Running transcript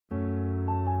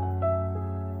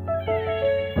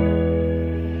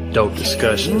Dope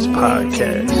Discussions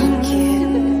Podcast.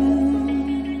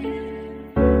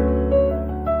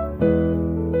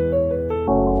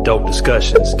 Dope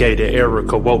discussions, gated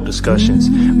Erica woke discussions,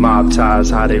 mob ties,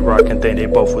 how they rock and think they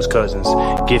both was cousins.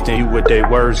 Gifting you with their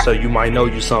words so you might know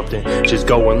you something. Just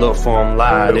go and look for them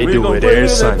live. They do it every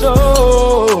Sunday.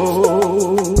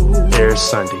 Every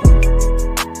Sunday.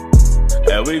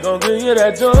 And we gon' bring you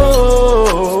that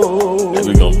dope. And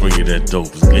we gon' bring you that dope.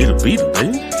 It's Gator Beat it,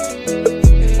 baby.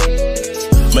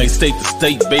 Man, state to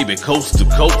state, baby, coast to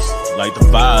coast. Like the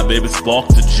fire, baby, spark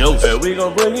the jokes. And we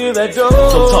gon' bring you that dope.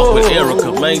 So talk with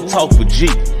Erica, man, talk with G.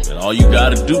 And all you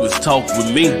gotta do is talk with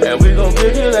me. And we gon'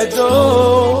 bring you that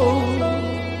dope.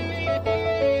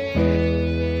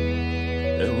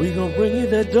 And we gon' bring you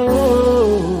that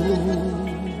dope.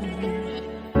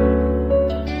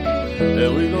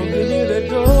 And we gon' bring you that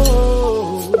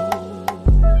dope.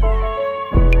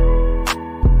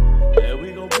 And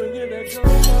we gon' bring you that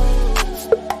dope.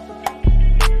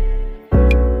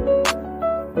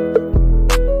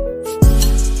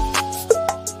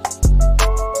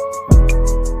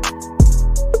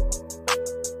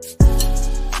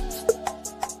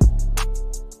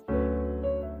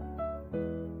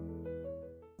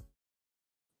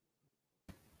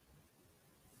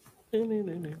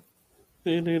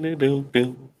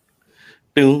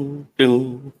 Boom,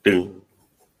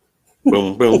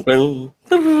 boom, boom.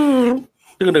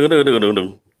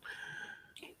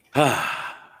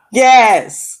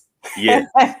 Yes. Yes.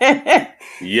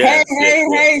 Yes.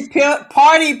 Hey,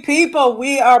 party people.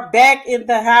 We are back in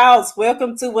the house.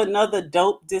 Welcome to another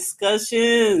Dope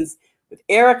Discussions with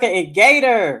Erica and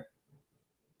Gator.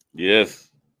 Yes.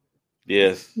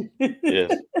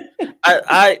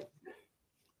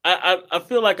 I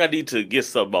feel like I need to get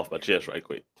something off my chest right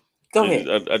quick. Go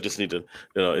ahead. I just need to,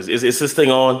 is this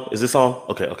thing on? Is this on?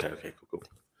 Okay, cool.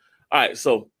 All right,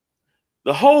 so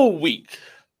the whole week,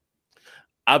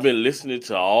 I've been listening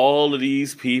to all of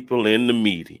these people in the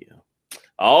media,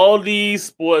 all these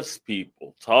sports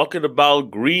people talking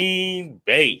about Green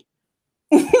Bay.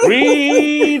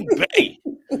 Green Bay.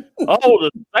 Oh,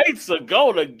 the Saints are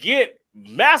going to get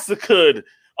massacred.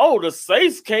 Oh, the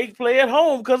Saints can't play at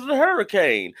home because of the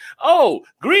hurricane. Oh,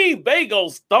 Green Bay gonna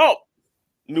stomp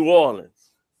New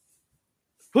Orleans.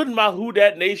 Putting my Who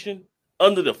Dat Nation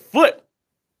under the foot.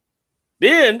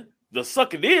 Then the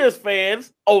Succaneers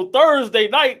fans on Thursday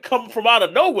night come from out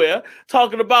of nowhere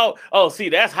talking about, oh, see,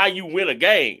 that's how you win a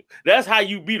game. That's how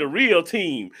you beat a real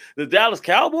team. The Dallas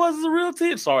Cowboys is a real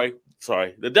team. Sorry.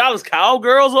 The Dallas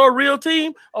Cowgirls are a real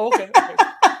team. Oh, okay. But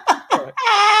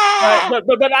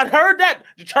I heard that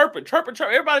chirping.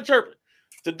 Everybody chirping.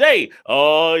 Today,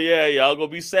 oh, yeah, y'all going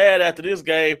to be sad after this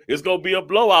game. It's going to be a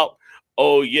blowout.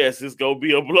 Oh, yes, it's going to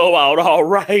be a blowout. All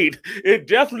right. It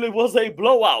definitely was a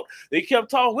blowout. They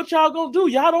kept talking, what y'all going to do?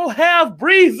 Y'all don't have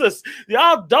breezes.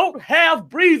 Y'all don't have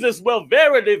breezes. Well,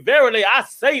 verily, I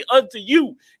say unto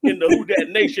you in the Who Dat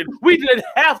Nation, we didn't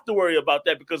have to worry about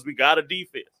that because we got a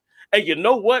defense. And you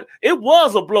know what? It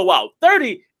was a blowout.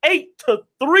 38-3.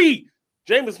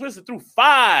 Jameis Winston threw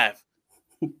five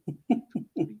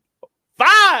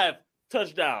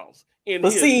touchdowns.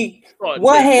 But see,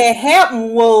 what had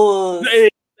happened was...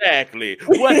 Exactly.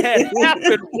 What had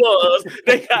happened was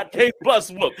they got their bus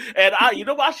whooped. And I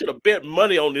should have bet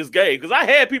money on this game because I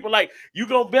had people like, you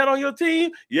going to bet on your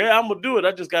team? Yeah, I'm going to do it.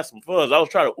 I just got some funds. I was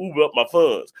trying to Uber up my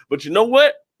funds. But you know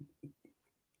what?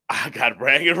 I got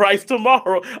bragging rights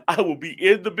tomorrow. I will be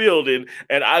in the building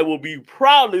and I will be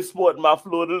proudly sporting my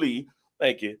fleur-de-lis.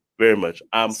 Thank you very much.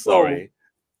 I'm sorry.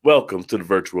 Welcome to the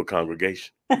virtual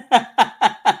congregation.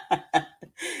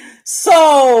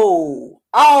 So,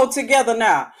 all together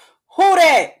now. Who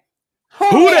that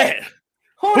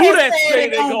say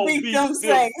they gonna beat them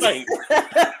Saints?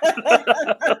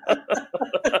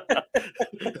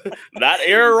 Not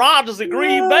Aaron Rodgers in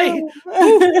Green Bay.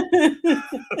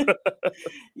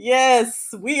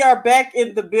 Yes, we are back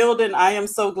in the building. I am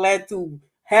so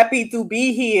happy to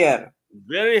be here.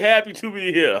 Very happy to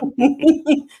be here.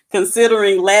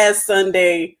 Considering last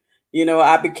Sunday,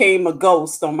 I became a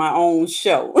ghost on my own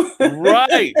show.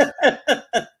 Right.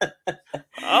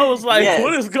 I was like, yes.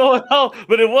 What is going on?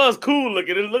 But it was cool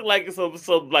looking. It looked like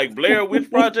some like Blair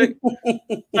Witch Project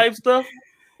type stuff.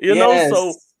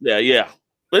 So yeah.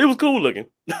 But it was cool looking.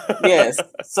 Yes.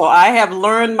 So I have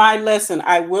learned my lesson.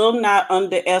 I will not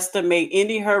underestimate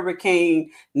any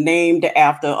hurricane named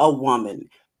after a woman.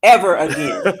 Ever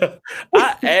again.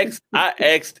 I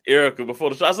asked Erica before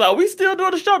the show. I said, are we still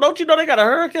doing the show? Don't you know they got a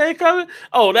hurricane coming?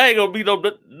 Oh, that ain't gonna be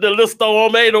the little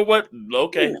storm, ain't or what?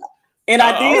 Okay. And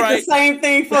I did right. the same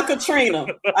thing for Katrina.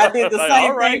 I did the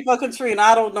same thing for Katrina.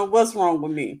 I don't know what's wrong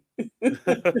with me.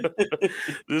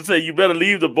 They say you better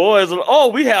leave the boys. Oh,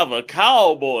 we have a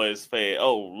Cowboys fan.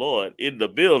 Oh Lord, in the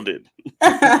building.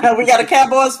 We got a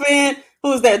Cowboys fan.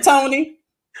 Who's that, Tony?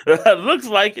 Looks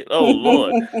like it. Oh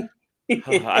Lord.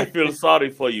 I feel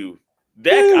sorry for you.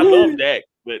 Dak, I love Dak,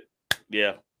 but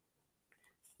yeah.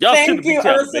 Y'all Thank you,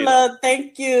 Ursula.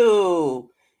 Thank you.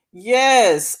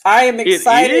 Yes, I am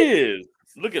excited. It is.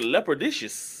 Look at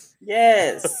leopardicious.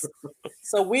 Yes.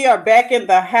 So we are back in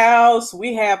the house.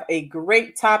 We have a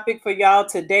great topic for y'all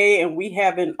today, and we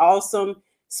have an awesome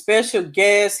special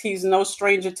guest. He's no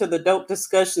stranger to the Dope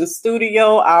Discussion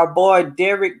Studio. Our boy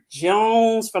Derek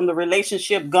Jones from the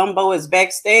Relationship Gumbo is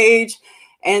backstage.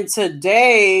 And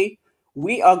today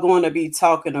we are going to be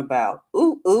talking about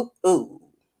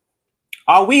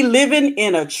are we living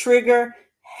in a trigger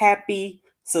happy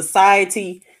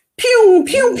society? Pew,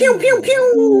 pew, pew, pew,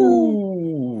 pew.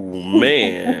 Ooh,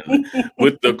 man.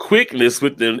 With the quickness,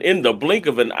 in the blink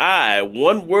of an eye,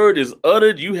 one word is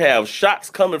uttered, you have shots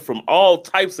coming from all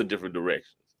types of different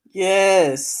directions.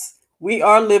 Yes, we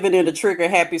are living in a trigger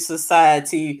happy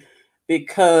society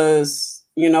because,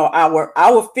 you know,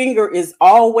 our finger is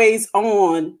always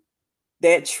on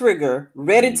that trigger,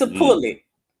 ready to pull it.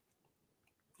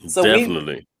 So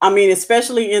definitely.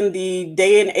 Especially in the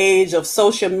day and age of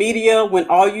social media, when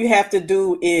all you have to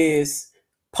do is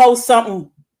post something,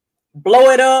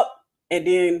 blow it up, and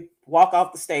then walk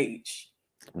off the stage.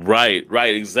 Right,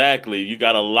 exactly. You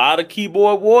got a lot of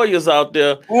keyboard warriors out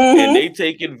there, and they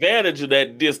take advantage of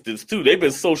that distance too. They've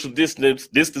been social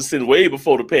distancing way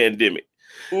before the pandemic.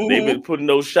 They've been putting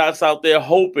those shots out there,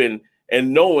 hoping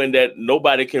and knowing that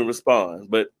nobody can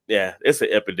respond. But yeah, it's an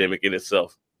epidemic in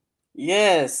itself.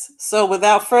 Yes. So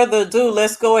without further ado,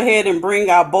 let's go ahead and bring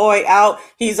our boy out.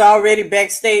 He's already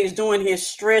backstage doing his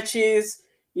stretches,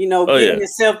 getting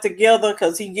himself together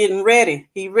because he's getting ready.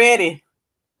 He ready.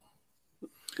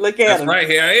 Look at him. That's right.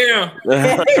 Here I am.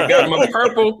 I got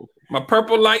my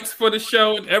purple lights for the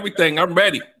show and everything. I'm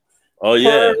ready. Oh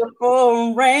yeah.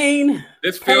 Purple rain.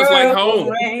 This feels like home.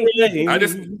 Rain.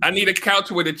 I need a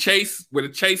couch with a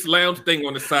Chase lounge thing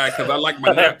on the side because I like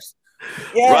my naps.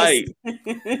 Yes. Right.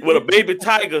 With a baby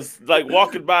tiger's like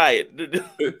walking by it.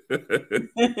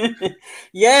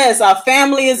 Yes, our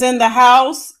family is in the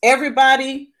house.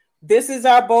 Everybody, this is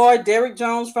our boy Derek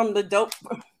Jones from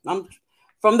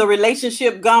the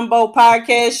Relationship Gumbo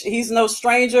podcast. He's no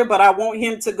stranger, but I want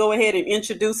him to go ahead and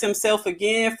introduce himself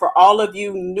again for all of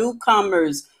you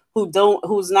newcomers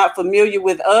who's not familiar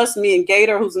with us, me and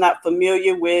Gator, who's not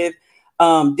familiar with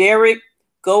Derek.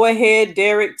 Go ahead,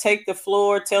 Derek, take the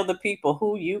floor. Tell the people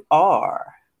who you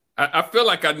are. I feel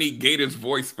like I need Gator's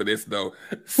voice for this, though.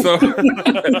 So, hey,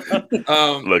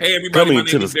 everybody, my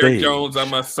name is Derek Jones.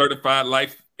 I'm a certified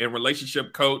life and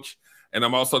relationship coach, and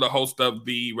I'm also the host of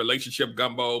the Relationship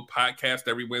Gumbo podcast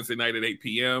every Wednesday night at 8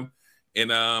 p.m.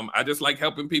 And I just like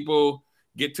helping people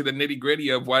get to the nitty-gritty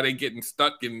of why they're getting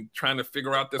stuck and trying to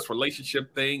figure out this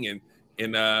relationship thing.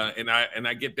 And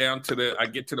I get to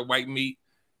the white meat,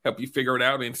 help you figure it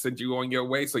out and send you on your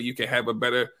way so you can have a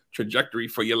better trajectory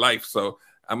for your life. So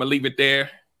I'm going to leave it there.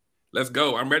 Let's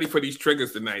go. I'm ready for these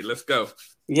triggers tonight. Let's go.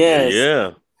 Yes.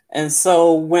 Yeah. And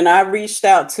so when I reached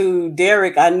out to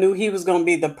Derek, I knew he was going to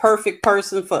be the perfect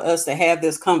person for us to have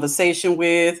this conversation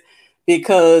with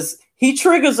because he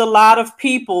triggers a lot of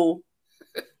people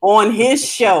on his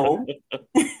show.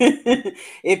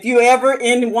 If you ever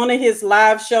in one of his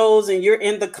live shows and you're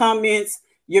in the comments,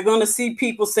 you're going to see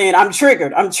people saying, I'm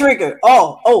triggered.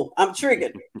 Oh, I'm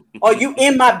triggered. Or you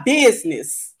in my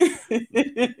business.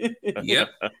 Yep.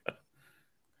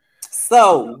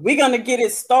 So we're going to get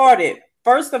it started.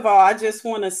 First of all, I just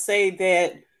want to say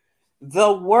that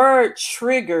the word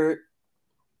triggered,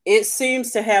 it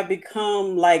seems to have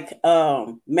become like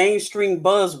a mainstream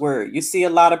buzzword. You see a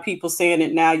lot of people saying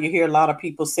it now. You hear a lot of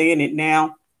people saying it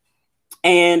now.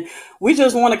 And we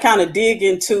just want to kind of dig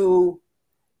into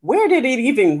where did it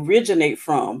even originate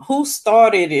from? Who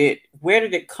started it? Where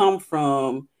did it come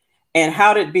from? And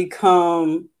how did it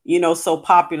become, so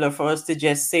popular for us to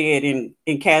just say it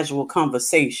in casual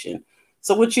conversation?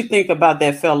 So what you think about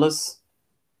that, fellas?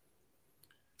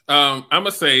 I'm going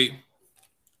to say,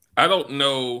 I don't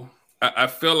know. I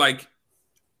feel like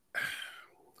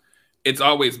it's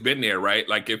always been there, right?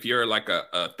 Like if you're like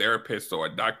a therapist or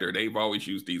a doctor, they've always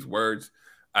used these words.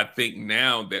 I think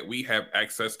now that we have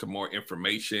access to more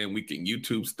information, we can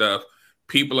YouTube stuff.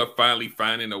 People are finally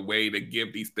finding a way to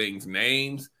give these things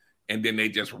names and then they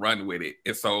just run with it.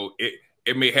 And so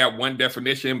it may have one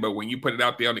definition, but when you put it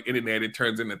out there on the internet, it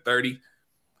turns into 30.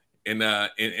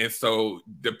 And so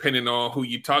depending on who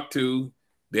you talk to,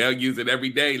 they'll use it every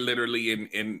day, literally,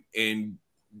 and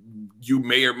you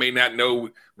may or may not know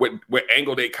what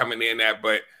angle they coming in at,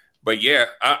 but yeah,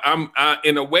 I'm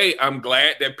in a way I'm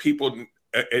glad that people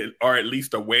are at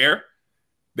least aware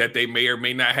that they may or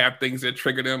may not have things that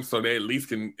trigger them, so they at least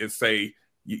can say,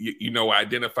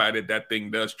 identify that thing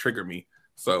does trigger me.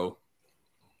 So,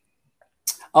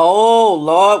 oh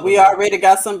Lord, we already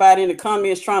got somebody in the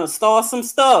comments trying to start some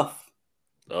stuff.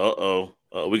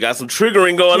 We got some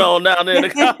triggering going on down there in the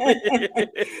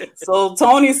comments. So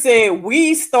Tony said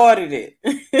we started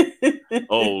it.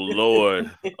 Oh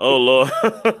Lord.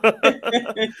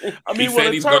 I mean, he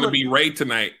said he's going to be Ray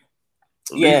tonight.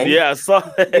 Yeah, I saw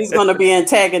that. He's going to be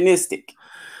antagonistic.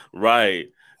 Right.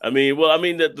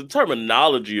 The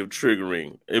terminology of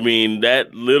triggering,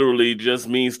 that literally just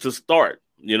means to start.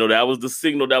 That was the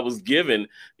signal that was given,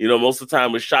 most of the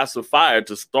time with shots of fire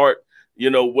to start,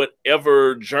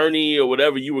 whatever journey or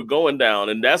whatever you were going down.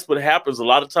 And that's what happens. A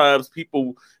lot of times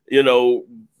people,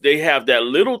 they have that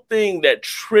little thing that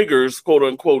triggers, quote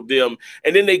unquote, them.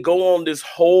 And then they go on this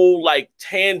whole like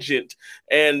tangent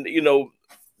and,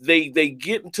 they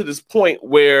get into this point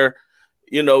where,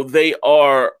 they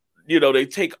are, they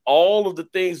take all of the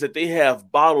things that they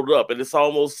have bottled up, and it's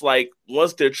almost like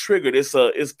once they're triggered, it's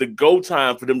the go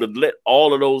time for them to let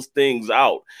all of those things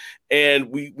out. And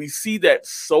we see that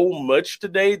so much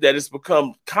today that it's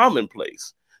become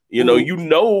commonplace.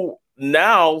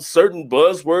 Now certain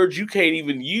buzzwords you can't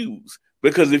even use,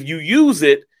 because if you use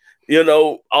it,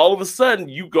 all of a sudden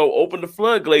you go open the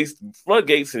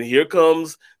floodgates, and here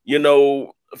comes,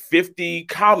 50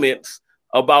 comments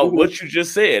about what you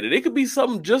just said. And it could be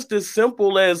something just as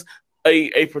simple as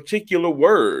a particular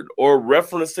word or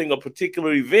referencing a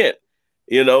particular event.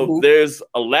 There's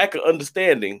a lack of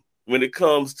understanding when it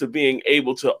comes to being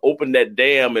able to open that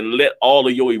dam and let all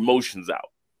of your emotions out.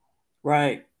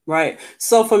 Right.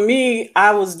 So for me,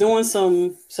 I was doing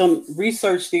some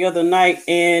research the other night,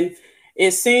 and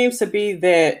it seems to be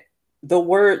that the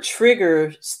word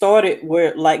trigger started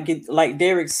where, like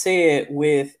Derek said,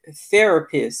 with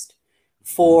therapists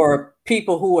for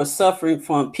people who are suffering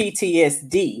from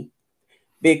PTSD,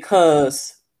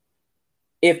 because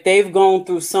if they've gone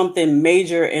through something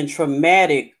major and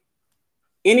traumatic,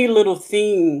 any little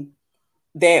thing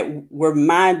that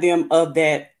remind them of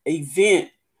that event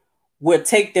will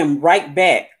take them right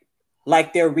back,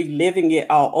 like they're reliving it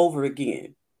all over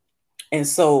again. And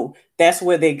so that's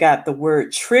where they got the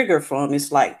word trigger from.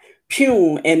 It's like,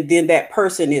 pew, and then that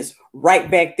person is right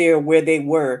back there where they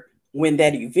were when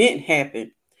that event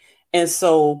happened. And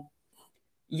so,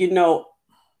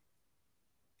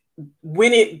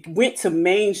 when it went to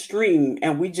mainstream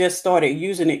and we just started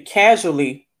using it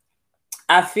casually,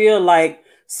 I feel like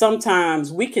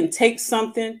sometimes we can take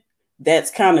something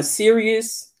that's kind of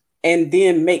serious and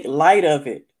then make light of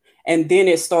it. And then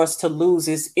it starts to lose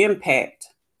its impact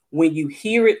when you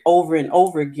hear it over and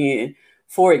over again.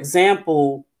 For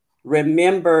example,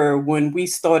 remember when we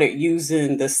started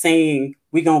using the saying,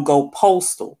 we're going to go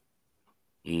postal.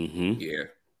 Mm-hmm. Yeah.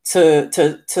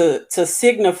 To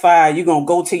signify you're going to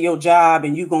go to your job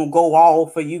and you're going to go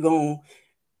off, or you're going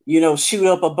to, shoot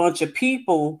up a bunch of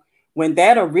people, when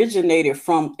that originated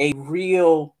from a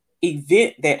real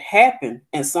event that happened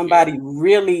and somebody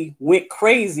really went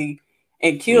crazy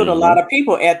and killed a lot of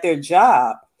people at their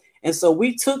job. And so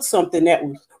we took something that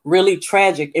was really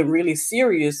tragic and really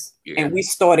serious, and we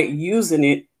started using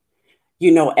it,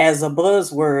 as a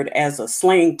buzzword, as a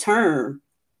slang term,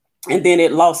 and then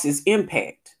it lost its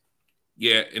impact.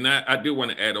 Yeah, and I do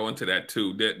want to add on to that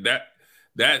too.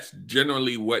 That's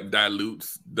generally what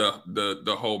dilutes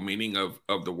the whole meaning of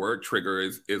the word trigger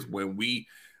is when we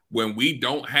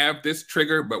don't have this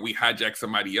trigger, but we hijack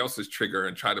somebody else's trigger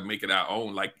and try to make it our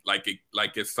own, like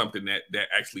it's something that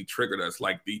actually triggered us,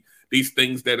 like these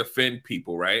things that offend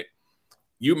people, right?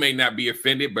 You may not be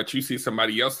offended, but you see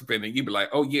somebody else offended, you be like,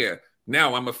 oh yeah,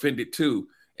 now I'm offended too.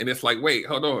 And it's like, wait,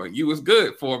 hold on, you was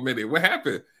good for a minute. What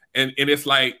happened? And it's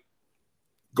like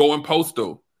going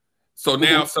postal. So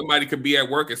now somebody could be at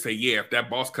work and say, yeah, if that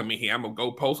boss come in here, I'm gonna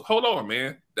go post. Hold on,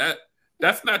 man.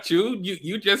 That's not you.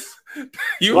 You just heard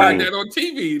that on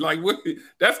TV. Like, what?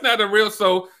 That's not a real.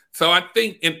 So I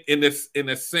think in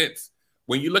a sense,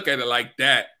 when you look at it like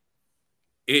that,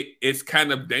 it's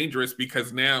kind of dangerous,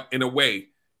 because now, in a way,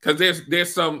 because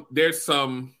there's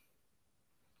some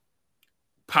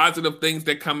positive things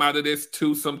that come out of this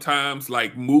too. Sometimes,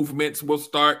 like, movements will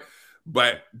start.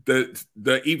 But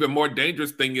the even more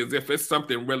dangerous thing is if it's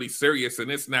something really serious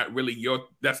and it's not really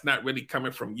that's not really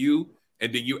coming from you,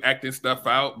 and then you acting stuff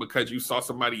out because you saw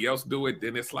somebody else do it,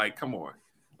 then it's like, come on,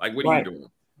 like, what are you doing?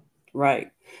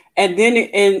 Right. And then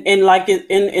in like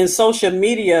in social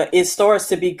media, it starts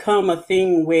to become a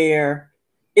thing where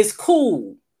it's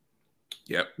cool.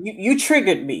 Yep. You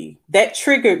triggered me. That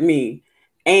triggered me.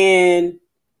 And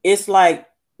it's like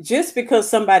just because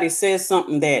somebody says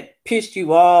something that pissed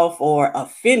you off or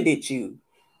offended you,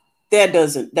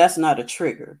 that's not a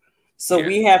trigger. So Yeah.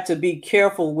 we have to be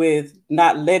careful with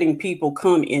not letting people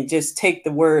come and just take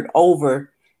the word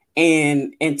over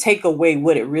and take away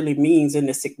what it really means and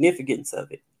the significance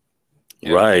of it.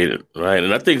 Yeah. Right.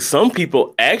 And I think some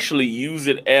people actually use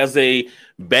it as a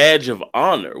badge of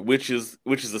honor, which is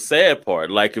a sad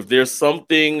part. Like if there's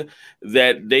something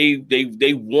that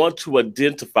they want to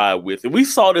identify with. And we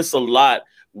saw this a lot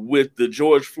with the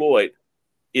George Floyd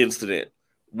incident,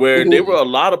 where there were a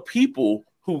lot of people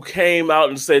who came out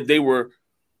and said they were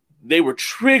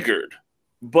triggered,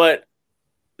 but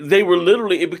they were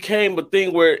literally, it became a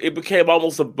thing where it became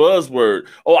almost a buzzword.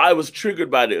 Oh, I was triggered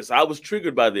by this. I was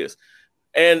triggered by this.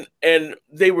 And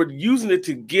they were using it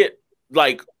to get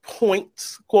like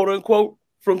points, quote unquote,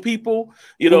 from people,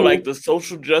 like the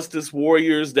social justice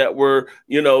warriors that were,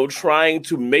 trying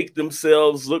to make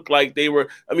themselves look like they were.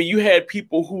 I mean, you had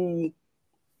people who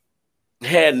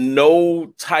had no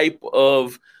type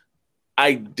of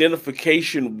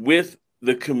identification with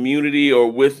the community or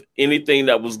with anything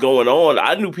that was going on.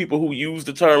 I knew people who used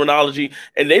the terminology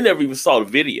and they never even saw the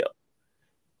video.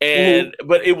 And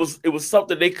but it was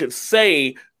something they could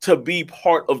say to be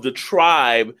part of the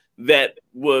tribe that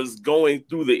was going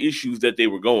through the issues that they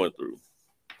were going through.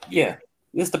 Yeah.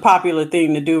 It's the popular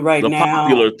thing to do right now. The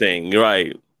popular thing,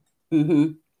 right.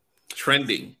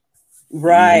 Trending.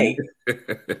 Right.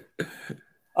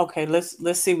 Okay, let's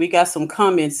see. We got some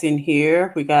comments in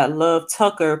here. We got Love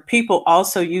Tucker. People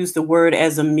also use the word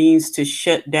as a means to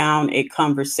shut down a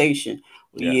conversation.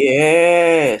 Yeah.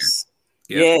 Yes.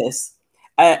 Yes.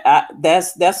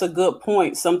 That's a good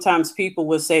point. Sometimes people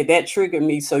will say that triggered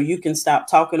me, so you can stop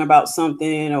talking about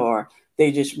something, or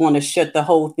they just want to shut the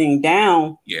whole thing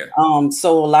down. Yeah.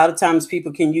 So a lot of times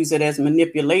people can use it as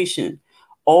manipulation,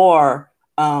 or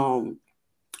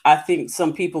I think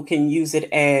some people can use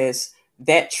it as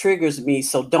that triggers me,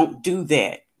 so don't do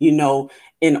that,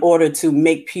 in order to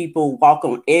make people walk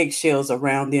on eggshells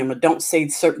around them, or don't say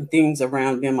certain things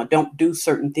around them, or don't do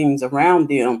certain things around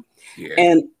them.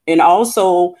 Yeah. And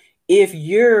also, if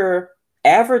you're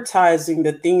advertising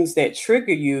the things that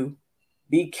trigger you,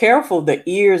 be careful the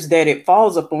ears that it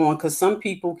falls upon, because some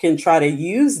people can try to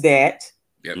use that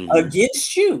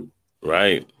against you.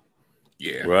 Right.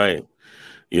 Yeah. Right.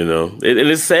 And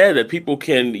it's sad that people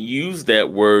can use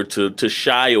that word to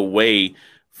shy away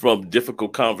from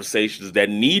difficult conversations that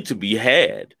need to be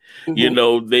had.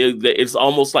 It's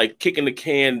almost like kicking the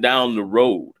can down the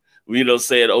road.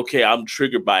 Saying, okay, I'm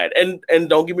triggered by it. And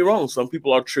don't get me wrong, some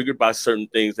people are triggered by certain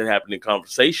things that happen in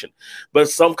conversation, but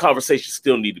some conversations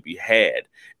still need to be had.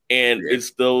 And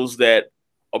it's those that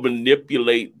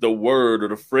manipulate the word or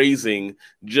the phrasing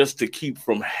just to keep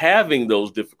from having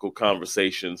those difficult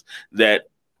conversations that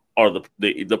are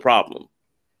the problem.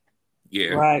 Yeah.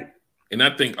 Right. And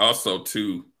I think also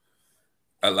too,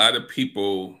 a lot of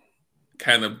people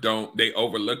kind of they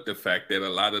overlook the fact that a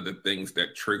lot of the things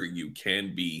that trigger you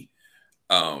can be,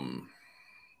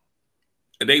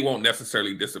 they won't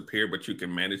necessarily disappear, but you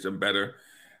can manage them better.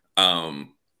 And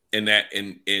that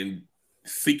in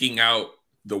seeking out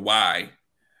the why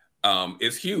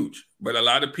is huge. But a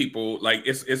lot of people, like,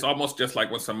 it's almost just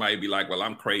like when somebody be like, well,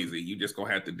 I'm crazy. You just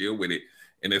gonna have to deal with it.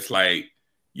 And it's like,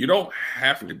 you don't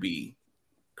have to be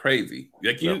crazy.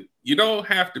 Like you don't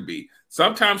have to be.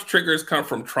 Sometimes triggers come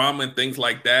from trauma and things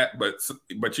like that.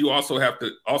 But you also have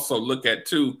to also look at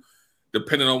too,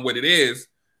 depending on what it is,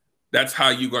 that's how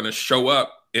you're going to show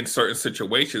up in certain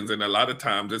situations. And a lot of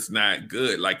times it's not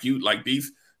good. Like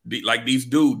these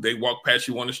dudes, they walk past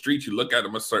you on the street, you look at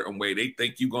them a certain way, they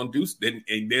think you're going to do,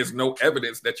 and there's no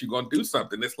evidence that you're going to do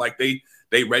something. It's like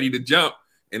they ready to jump.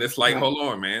 And it's like, hold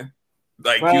on, man.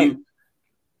 Like you.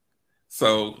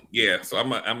 So yeah, so I'm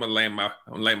gonna land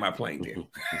my plane there.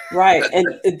 Right,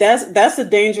 and that's the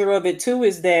danger of it too,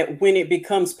 is that when it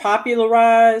becomes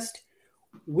popularized,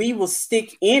 we will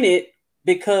stick in it,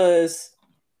 because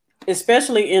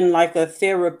especially in like a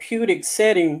therapeutic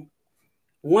setting,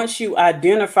 once you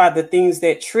identify the things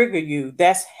that trigger you,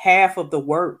 that's half of the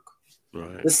work.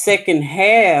 Right. The second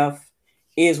half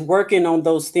is working on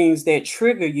those things that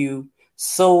trigger you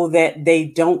so that they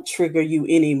don't trigger you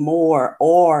anymore,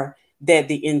 or that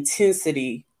the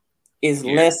intensity is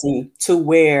lessened to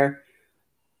where,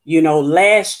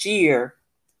 last year,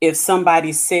 if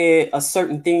somebody said a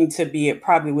certain thing to me, it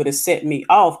probably would have set me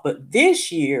off. But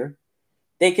this year,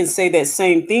 they can say that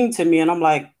same thing to me, and I'm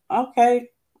like, okay,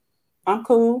 I'm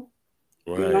cool.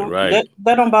 Right,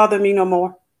 That don't bother me no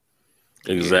more.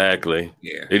 Exactly.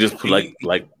 Yeah. They just put like.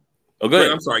 Oh, go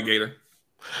ahead. I'm sorry, Gator.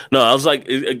 No, I was like,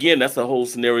 again, that's the whole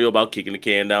scenario about kicking the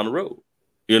can down the road.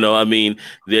 I mean,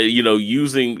 they're,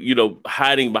 using,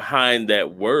 hiding behind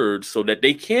that word so that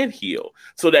they can heal,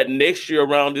 so that next year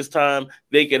around this time,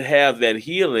 they can have that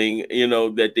healing,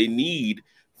 that they need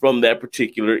from that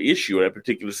particular issue or that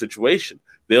particular situation.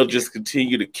 They'll just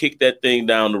continue to kick that thing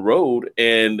down the road.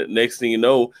 And next thing you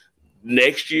know,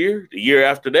 next year, the year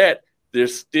after that, they're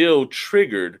still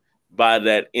triggered by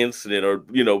that incident or,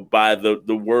 by the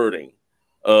wording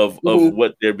of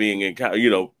what they're being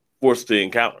forced to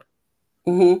encounter.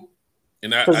 Mm-hmm.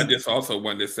 And I just also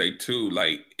wanted to say too,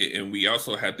 like, and we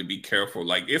also have to be careful.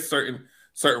 Like, it's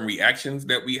certain reactions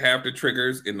that we have to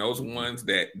triggers, and those ones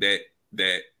that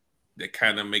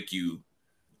kind of make you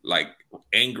like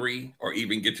angry or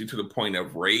even get you to the point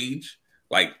of rage,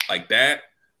 like that.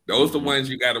 Those are the ones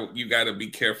you gotta be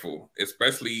careful,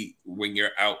 especially when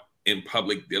you're out in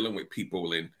public dealing with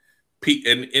people. And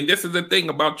this is the thing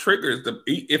about triggers.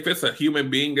 If it's a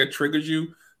human being that triggers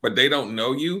you, but they don't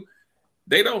know you,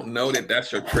 they don't know that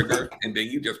that's your trigger, and then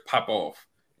you just pop off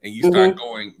and you start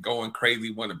going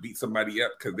crazy, want to beat somebody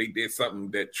up because they did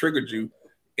something that triggered you.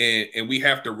 And we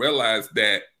have to realize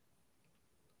that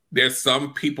there's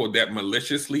some people that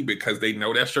maliciously, because they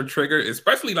know that's your trigger,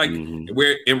 especially like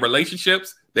we're in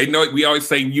relationships. They know, we always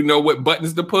say, what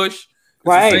buttons to push. It's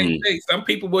the same thing. Some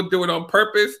people will do it on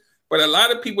purpose, but a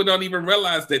lot of people don't even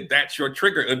realize that that's your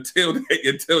trigger until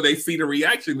they see the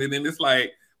reaction. And then it's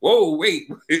like, whoa, wait,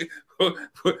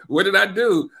 what did I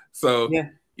do? So,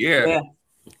 yeah.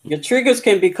 Your triggers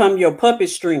can become your puppet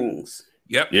strings.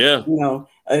 Yep. Yeah.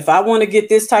 If I want to get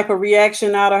this type of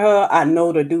reaction out of her, I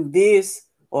know to do this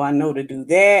or I know to do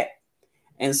that.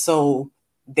 And so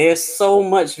there's so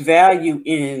much value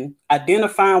in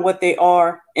identifying what they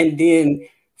are and then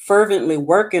fervently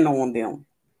working on them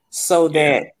so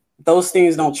that those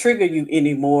things don't trigger you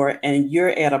anymore and you're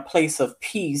at a place of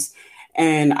peace.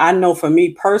 And I know for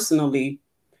me personally,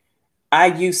 I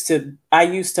used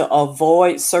to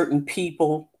avoid certain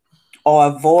people or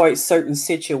avoid certain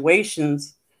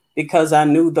situations because I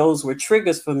knew those were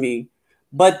triggers for me,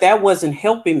 but that wasn't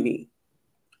helping me.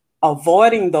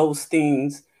 Avoiding those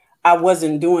things, I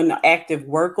wasn't doing the active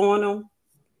work on them.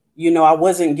 I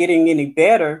wasn't getting any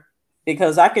better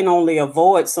because I can only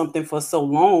avoid something for so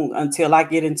long until I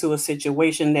get into a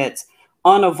situation that's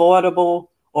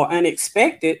unavoidable or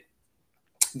unexpected.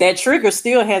 That trigger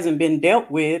still hasn't been dealt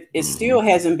with. It still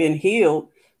hasn't been healed.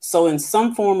 So in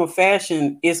some form or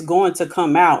fashion, it's going to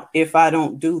come out if I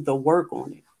don't do the work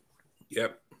on it.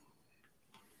 Yep.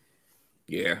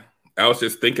 Yeah. I was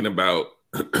just thinking about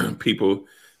people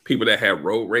that have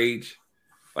road rage.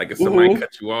 Like if somebody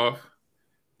cut you off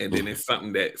and then it's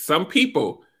something that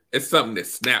it's something that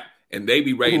snap and they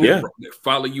be ready to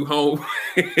follow you home.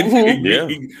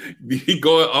 He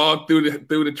going all through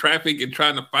the traffic and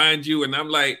trying to find you. And I'm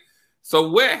like, so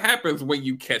what happens when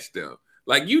you catch them?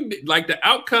 Like the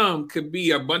outcome could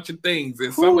be a bunch of things,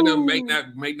 and some of them may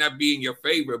not be in your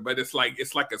favor, but it's like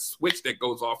a switch that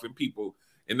goes off in people.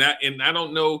 And I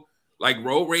don't know, like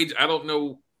road rage, I don't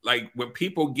know, like when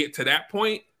people get to that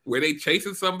point where they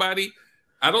chasing somebody,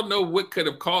 I don't know what could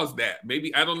have caused that.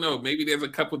 Maybe, I don't know, maybe there's a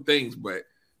couple things, but.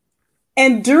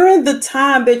 And during the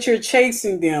time that you're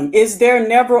chasing them, is there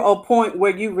never a point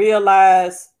where you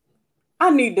realize I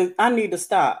need to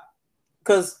stop?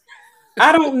 Because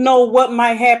I don't know what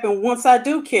might happen once I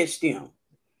do catch them.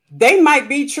 They might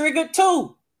be triggered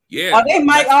too. Yeah. Or they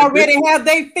might already have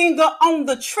their finger on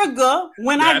the trigger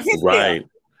when I get there.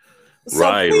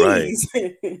 So please,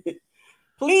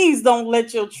 please don't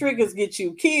let your triggers get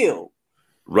you killed.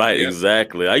 Right,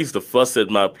 exactly. I used to fuss at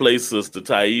my play sister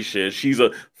Taisha, and she's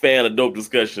a fan of Dope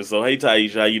Discussion. So hey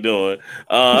Taisha, how you doing?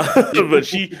 But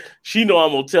she know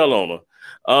I'm gonna tell on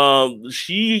her.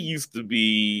 She used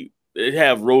to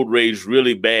have road rage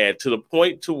really bad to the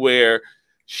point to where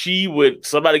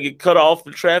somebody get cut off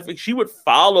the traffic, she would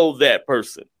follow that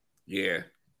person. Yeah.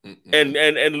 And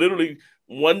literally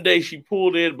one day she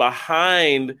pulled in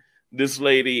behind this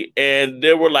lady and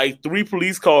there were like 3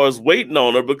 police cars waiting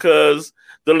on her because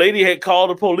the lady had called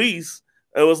the police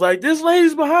and was like, this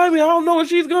lady's behind me. I don't know what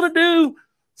she's going to do.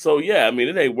 So yeah, I mean,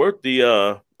 it ain't worth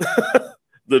the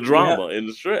drama and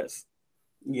the stress.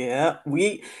 Yeah.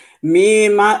 Me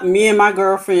and my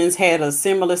girlfriends had a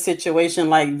similar situation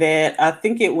like that. I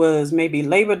think it was maybe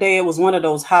Labor Day. It was one of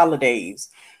those holidays.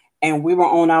 And we were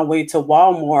on our way to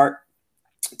Walmart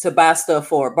to buy stuff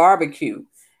for a barbecue.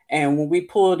 And when we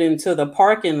pulled into the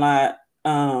parking lot,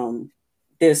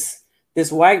 this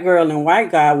this white girl and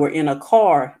white guy were in a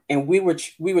car, and we were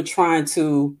trying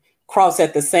to cross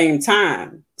at the same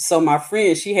time. So my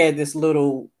friend, she had this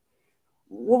little,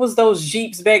 what was those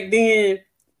Jeeps back then?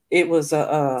 It was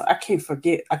I can't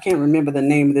remember the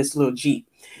name of this little Jeep.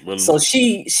 So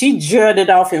she jutted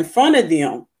off in front of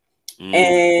them,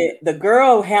 and the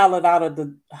girl hollered out of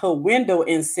her window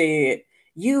and said,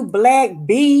 "You black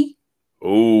B."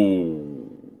 Oh.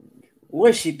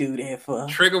 What she do that for?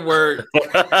 Trigger word.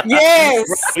 Yes.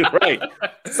 Right.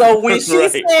 So when she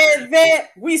said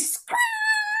that, we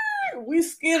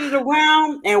skidded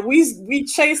around and we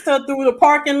chased her through the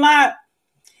parking lot,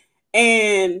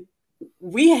 and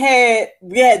we had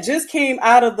just came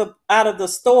out of the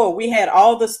store. We had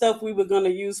all the stuff we were going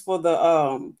to use for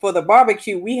the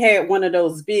barbecue. We had one of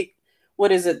those big,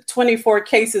 24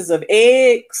 cases of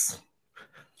eggs.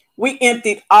 We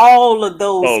emptied all of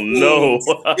those. Oh eggs.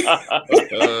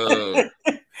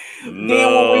 No.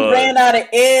 Then when we ran out of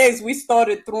eggs, we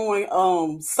started throwing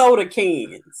soda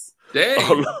cans.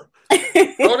 Dang.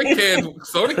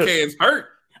 Soda cans hurt.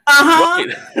 Uh-huh.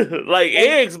 Like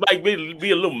eggs might be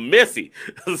a little messy.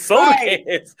 Soda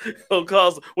cans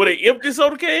cause were they empty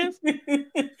soda cans?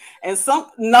 And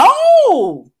no.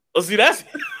 Oh, see, that's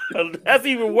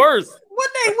even worse. What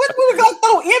we gonna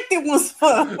throw empty ones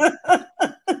for?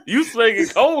 You slinging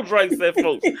cold drinks at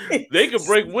folks. They could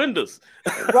break windows.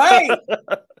 Right.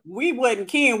 We wasn't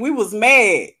kidding. We was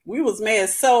mad.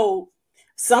 So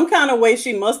some kind of way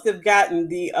she must have gotten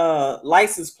the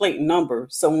license plate number.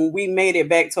 So when we made it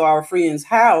back to our friend's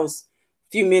house,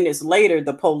 a few minutes later,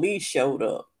 the police showed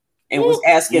up and was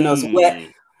asking us, what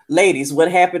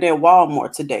happened at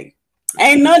Walmart today?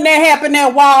 Ain't nothing that happened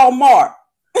at Walmart.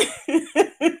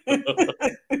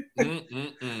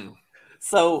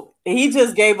 So he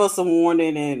just gave us a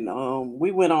warning, and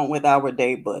we went on with our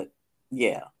day. But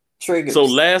yeah, triggers. So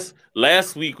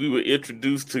last week we were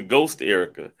introduced to Ghost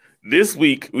Erica. This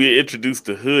week we were introduced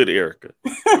to Hood Erica.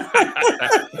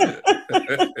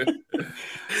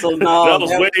 So no, that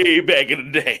was way back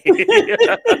in the day.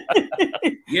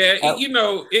 Yeah, you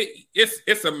know,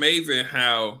 it's amazing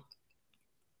how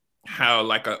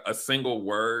like a single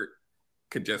word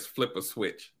could just flip a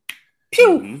switch.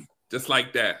 Pew. Just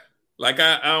like that. Like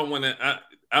I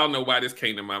don't know why this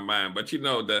came to my mind, but you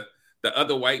know, the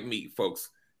other white meat folks,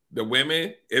 the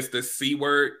women, it's the C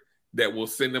word that will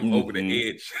send them over the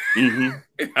edge.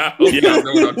 I hope you know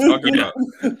what I'm talking about.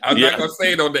 I'm not gonna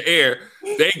say it on the air.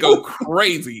 They go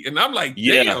crazy. And I'm like,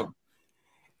 damn.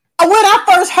 When I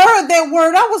first heard that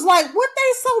word, I was like, what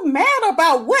they so mad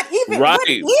about? What is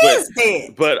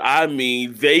that? But I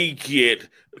mean,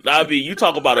 you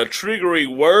talk about a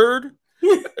triggering word.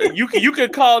 You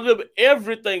can call them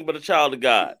everything but a child of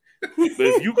God. But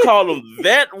if you call them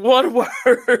that one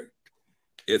word,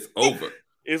 it's over.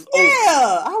 It's over.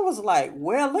 Yeah, I was like,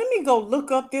 well, let me go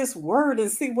look up this word and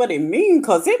see what it means,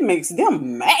 because it makes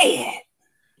them mad.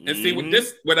 And see,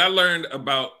 what I learned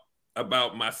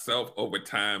about myself over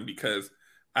time, because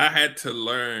I had to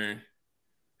learn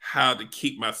how to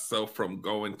keep myself from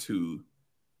going to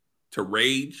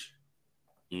rage.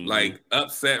 Like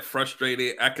upset,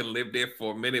 frustrated. I can live there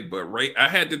for a minute, but I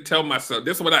had to tell myself,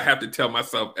 this is what I have to tell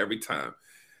myself every time.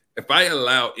 If I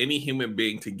allow any human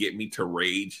being to get me to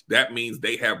rage, that means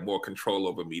they have more control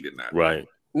over me than I do. Right.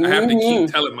 I have to keep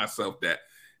telling myself that.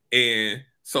 And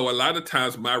so a lot of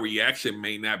times my reaction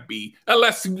may not be,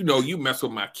 unless, you know, you mess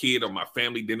with my kid or my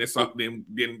family, then it's something,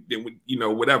 then you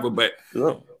know, whatever. But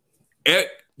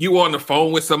you on the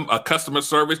phone with a customer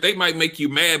service, they might make you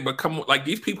mad, but come on, like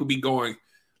these people be going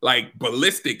like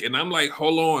ballistic. And I'm like,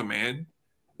 hold on, man.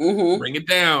 Bring it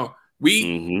down.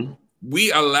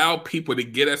 We allow people to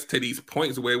get us to these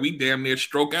points where we damn near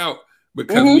stroke out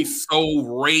because we so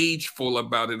rageful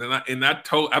about it. And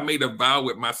I made a vow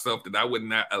with myself that I would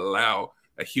not allow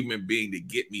a human being to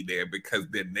get me there, because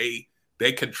then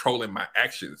they controlling my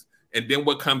actions. And then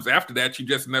what comes after that, you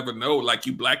just never know. Like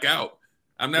you black out.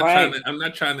 I'm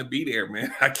not trying to be there,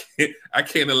 man. I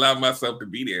can't allow myself to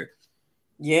be there.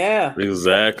 Yeah,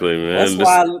 exactly, man. That's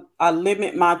why I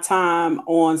limit my time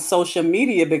on social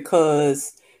media,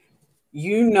 because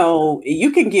you know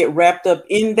you can get wrapped up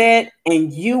in that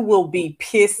and you will be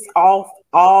pissed off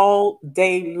all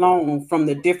day long from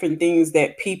the different things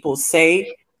that people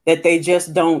say, that they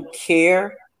just don't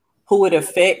care who it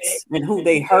affects and who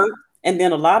they hurt. And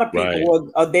then a lot of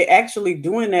people they're actually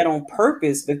doing that on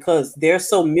purpose because they're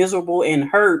so miserable and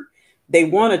hurt. They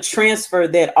want to transfer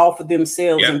that off of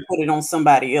themselves and put it on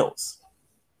somebody else.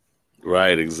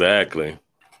 Right, exactly.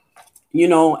 You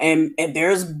know, and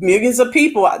there's millions of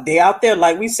people out there,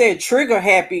 like we said, trigger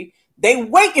happy. They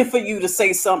waiting for you to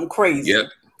say something crazy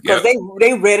because they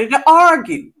ready to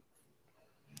argue.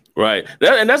 Right.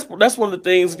 That's one of the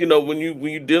things, when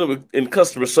you're dealing with in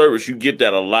customer service, you get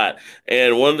that a lot.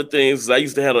 And one of the things is I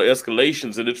used to handle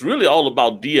escalations, and it's really all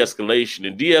about de-escalation.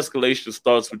 And de-escalation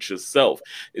starts with yourself.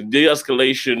 And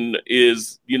de-escalation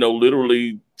is,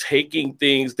 literally taking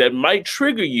things that might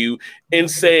trigger you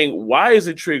and saying, why is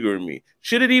it triggering me?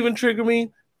 Should it even trigger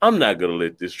me? I'm not gonna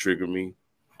let this trigger me.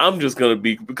 I'm just going to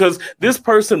be, because this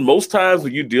person, most times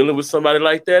when you're dealing with somebody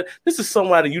like that, this is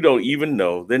somebody you don't even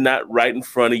know. They're not right in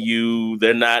front of you.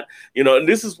 They're not, and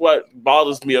this is what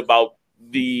bothers me about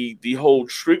the whole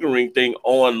triggering thing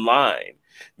online,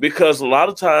 because a lot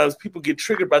of times people get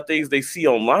triggered by things they see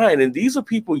online. And these are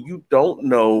people you don't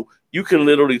know. You can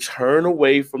literally turn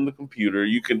away from the computer.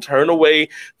 You can turn away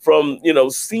from,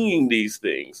 seeing these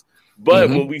things. But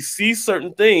when we see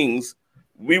certain things,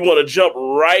 we want to jump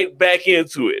right back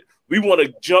into it. We want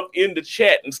to jump in the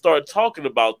chat and start talking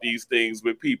about these things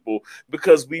with people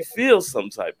because we feel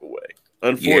some type of way,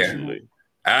 unfortunately.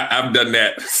 Yeah. I've done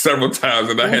that several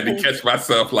times, and I had to catch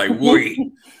myself like, wait.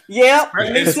 Yeah.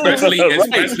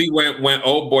 Especially when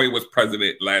old boy was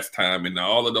president last time, and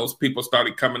all of those people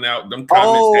started coming out. Them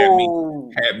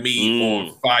comments had me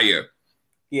on fire.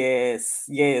 Yes.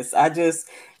 I just,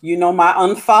 my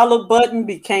unfollow button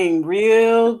became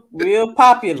real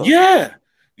popular. Yeah.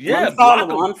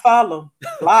 Unfollow,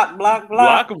 block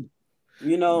them.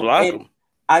 Block them.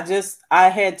 I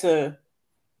had to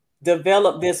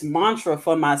develop this mantra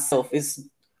for myself. It's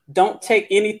don't take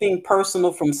anything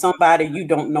personal from somebody you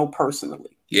don't know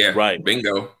personally. Yeah, right.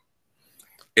 Bingo.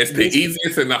 It's the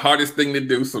easiest and the hardest thing to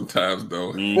do sometimes,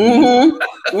 though.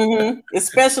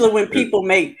 Especially when people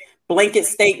make blanket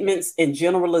statements and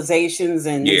generalizations,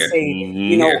 and they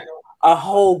say, a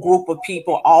whole group of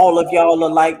people, all of y'all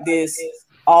are like this,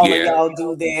 all of y'all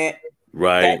do that.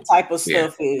 Right. That type of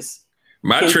stuff is.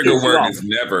 My trigger word is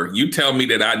never. You tell me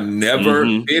that I never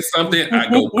did something, I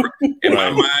go in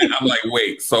my mind. I'm like,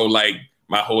 wait, so like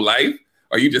my whole life?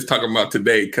 Or are you just talking about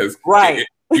today? Because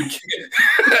you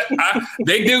can't.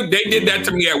 They did that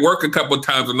to me at work a couple of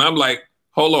times, and I'm like,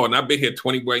 hold on, I've been here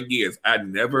 21 years. I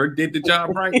never did the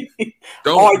job right.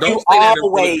 Don't say that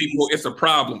in front of people. It's a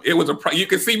problem. It was a problem. You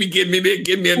can see me getting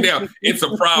in there. It's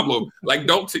a problem. Like,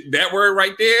 that word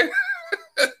right there.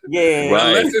 Yeah.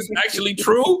 Right. Unless it's actually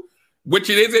true, which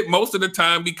it isn't most of the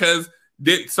time, because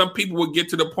some people will get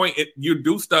to the point you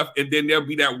do stuff, and then there'll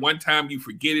be that one time you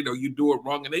forget it or you do it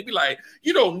wrong, and they be like,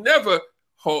 you don't never.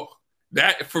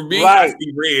 That for me, I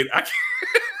see red. I can't.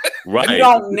 Right. You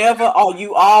don't never, or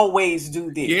you always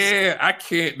do this. Yeah, I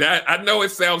can't. I know it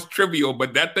sounds trivial,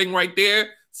 but that thing right there,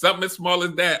 something as small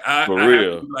as that, for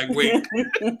real. Have to be like,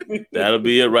 wait. That'll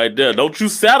be it right there. Don't you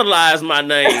satellite my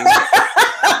name.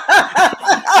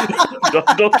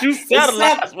 don't you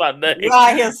satellite my name.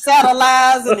 Right here,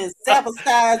 satellizing and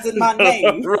sabotaging my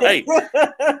name. Right.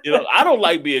 I don't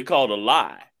like being called a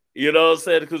lie. You know what I'm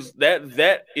saying? Because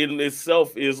that in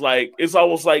itself is like, it's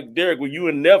almost like, Derek, when you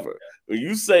and never. When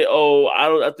you say, "Oh,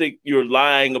 I think you're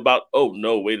lying about," oh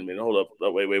no, wait a minute, hold up,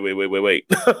 wait.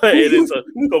 It is a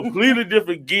completely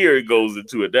different gear it goes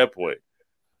into at that point.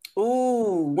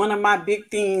 Ooh, one of my big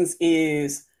things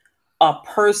is a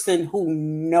person who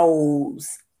knows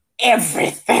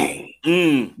everything.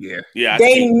 Yeah.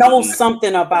 They know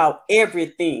something about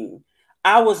everything.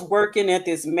 I was working at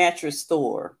this mattress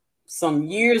store some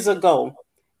years ago,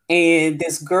 and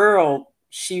this girl,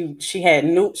 she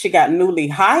got newly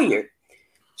hired.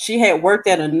 She had worked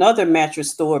at another mattress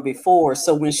store before.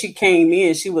 So when she came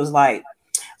in, she was like,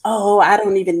 oh, I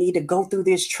don't even need to go through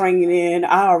this training.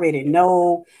 I already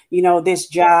know, this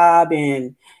job,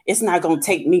 and it's not going to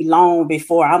take me long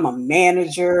before I'm a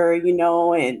manager,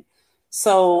 and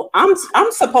so I'm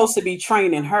supposed to be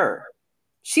training her.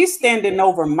 She's standing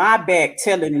over my back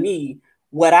telling me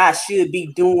what I should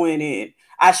be doing, and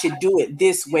I should do it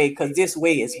this way because this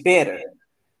way is better.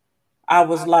 I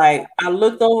was like, I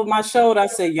looked over my shoulder. I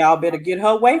said, y'all better get her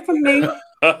away from me.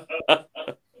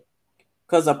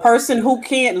 Because a person who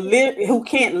can't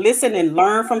listen and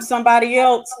learn from somebody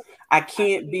else, I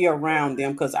can't be around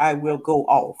them because I will go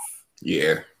off.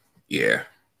 Yeah.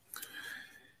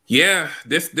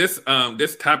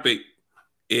 This topic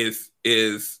is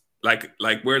like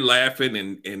we're laughing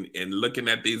and looking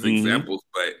at these examples,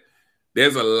 but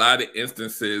there's a lot of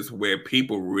instances where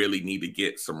people really need to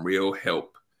get some real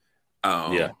help.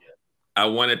 I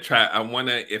want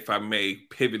to, if I may,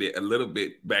 pivot it a little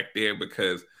bit back there,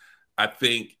 because I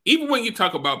think even when you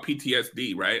talk about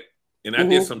PTSD, right? And I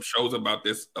did some shows about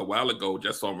this a while ago,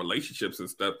 just on relationships and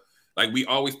stuff. Like, we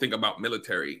always think about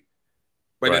military,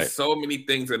 but there's so many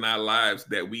things in our lives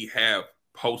that we have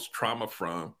post-trauma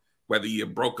from, whether you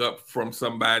broke up from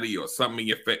somebody or something,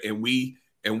 and we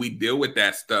deal with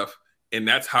that stuff. and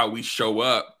that's how we show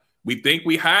up. We think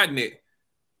we hiding it,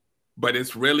 but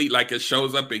it's really like it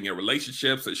shows up in your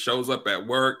relationships. It shows up at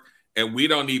work, and we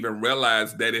don't even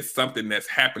realize that it's something that's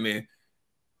happening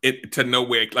to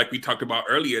nowhere. Like we talked about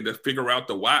earlier, to figure out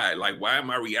the why. Like, why am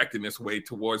I reacting this way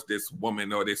towards this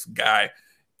woman or this guy?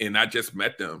 And I just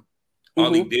met them.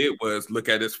 All he did was look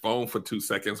at his phone for 2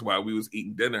 seconds while we was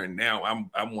eating dinner, and now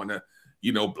I want to,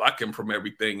 block him from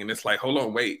everything. And it's like, hold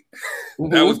on, wait,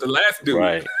 that was the last dude,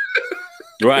 right?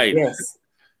 Right.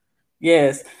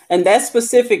 Yes, and that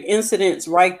specific incident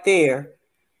right there,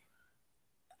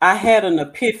 I had an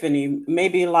epiphany.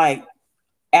 Maybe like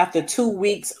after 2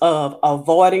 weeks of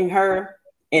avoiding her,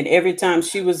 and every time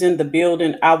she was in the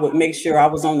building, I would make sure I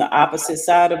was on the opposite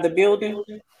side of the building.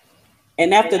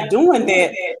 And after doing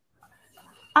that,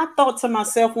 I thought to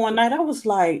myself one night, I was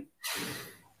like,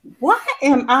 why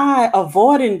am I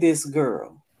avoiding this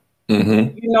girl?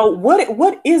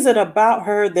 What is it about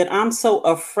her that I'm so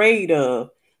afraid of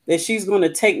that she's going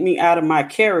to take me out of my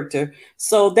character?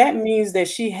 So that means that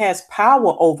she has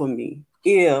power over me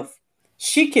if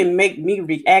she can make me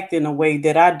react in a way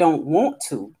that I don't want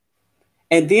to.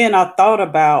 And then I thought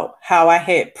about how I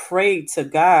had prayed to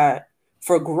God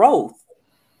for growth.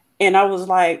 And I was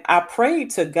like, I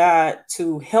prayed to God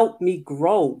to help me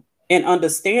grow and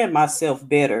understand myself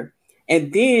better.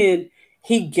 And then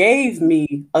he gave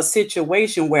me a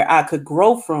situation where I could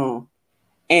grow from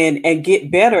and get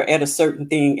better at a certain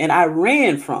thing. And I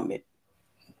ran from it.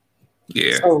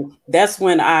 Yeah. So that's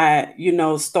when I,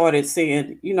 started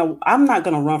saying, I'm not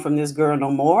going to run from this girl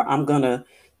no more. I'm going to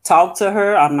talk to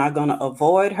her. I'm not going to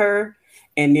avoid her.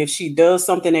 And if she does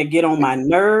something that get on my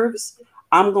nerves,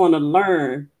 I'm going to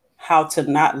learn how to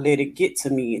not let it get to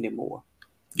me anymore.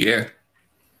 Yeah.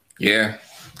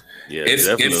 It's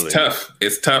definitely.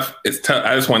 It's tough.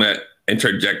 I just want to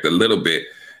interject a little bit.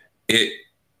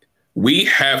 We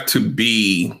have to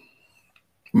be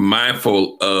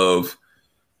mindful of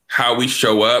how we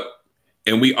show up,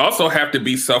 and we also have to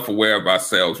be self-aware of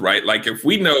ourselves, right? Like if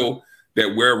we know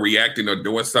that we're reacting or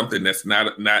doing something that's not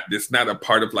a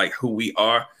part of like who we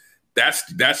are,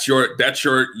 that's your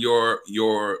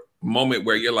moment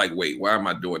where you're like, wait, why am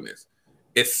I doing this?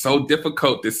 It's so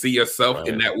difficult to see yourself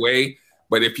in that way.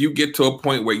 But if you get to a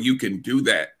point where you can do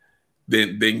that,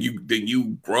 then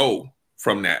you grow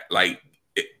from that.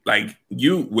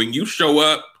 When you show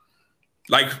up,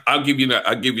 like I'll give you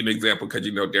an example because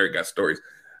Derek got stories.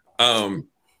 So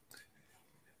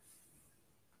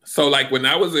like when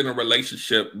I was in a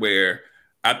relationship where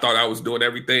I thought I was doing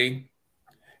everything,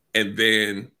 and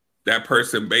then that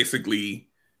person basically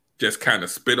just kind of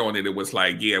spit on it. It was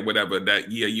like, yeah, whatever,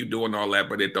 that, yeah, you doing all that,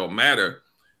 but it don't matter.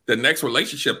 The next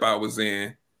relationship I was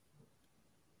in,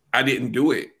 I didn't do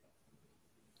it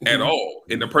at all.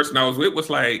 And the person I was with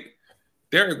was like,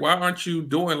 Derek, why aren't you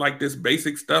doing like this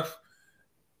basic stuff?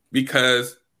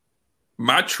 Because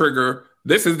my trigger,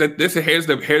 here's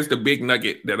the big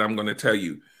nugget that I'm going to tell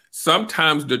you.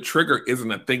 Sometimes the trigger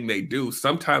isn't a thing they do.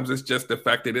 Sometimes it's just the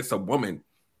fact that it's a woman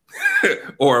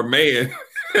or a man.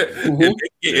 And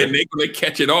they're going to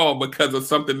catch it all because of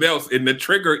something else. And the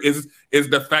trigger is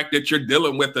the fact that you're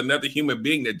dealing with another human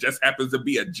being that just happens to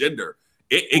be a gender.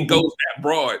 It goes that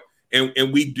broad.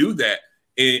 And we do that.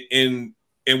 And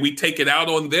we take it out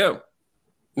on them.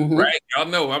 Right? Y'all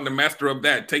know I'm the master of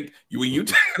that. When you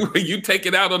take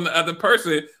it out on the other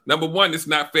person, number one, it's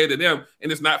not fair to them. And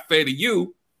it's not fair to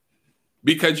you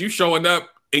because you showing up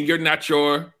and you're not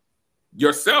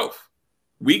yourself.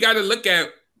 We got to look at,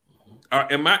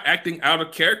 am I acting out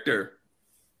of character?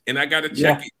 And I got to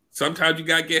check it. Sometimes you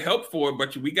got to get help for it,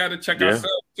 but we got to check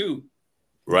ourselves too.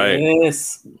 Right.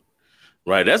 Yes.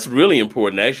 Right. That's really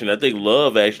important. Actually, I think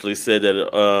Love actually said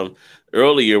that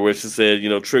earlier, where she said,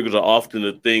 triggers are often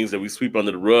the things that we sweep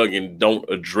under the rug and don't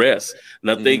address.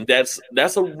 And I think that's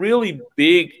a really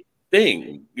big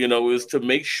thing, is to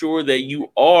make sure that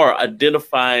you are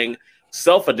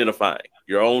self-identifying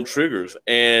your own triggers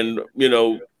and,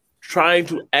 trying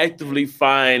to actively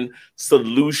find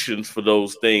solutions for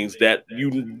those things that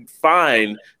you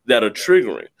find that are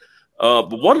triggering.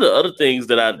 But one of the other things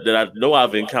that I know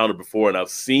I've encountered before, and I've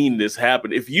seen this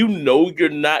happen, if you know you're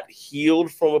not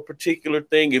healed from a particular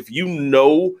thing, if you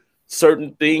know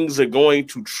certain things are going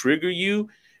to trigger you,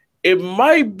 it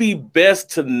might be best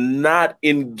to not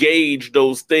engage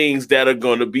those things that are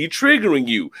going to be triggering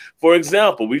you. For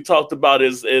example, we talked about,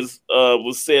 as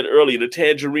was said earlier, the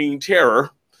tangerine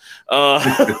terror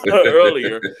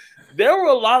earlier. There were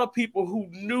a lot of people who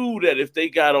knew that if they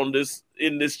got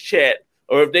in this chat,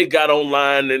 or if they got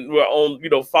online and were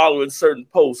on, following certain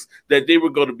posts, that they were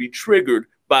going to be triggered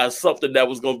by something that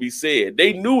was going to be said.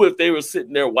 They knew if they were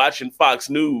sitting there watching Fox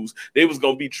News, they was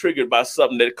going to be triggered by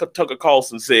something that Tucker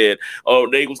Carlson said, or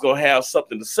they was going to have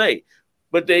something to say.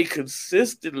 But they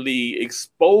consistently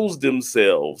exposed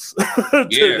themselves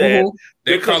to that.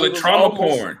 They call it trauma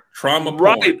porn. Trauma porn.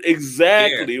 Right,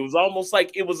 exactly. Yeah. It was almost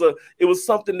like it was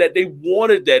something that they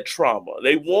wanted, that trauma.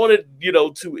 They wanted,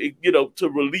 to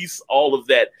release all of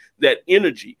that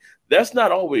energy. That's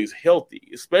not always healthy,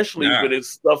 especially when it's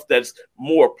stuff that's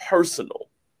more personal.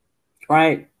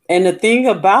 Right. And the thing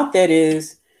about that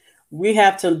is we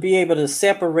have to be able to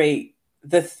separate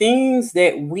the things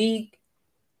that we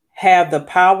have the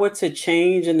power to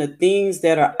change and the things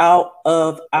that are out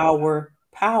of our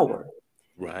power.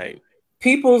 Right.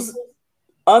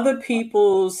 Other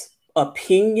people's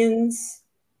opinions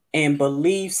and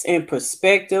beliefs and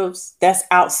perspectives, that's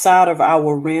outside of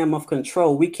our realm of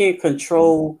control. We can't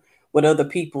control what other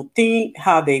people think,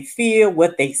 how they feel,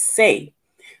 what they say.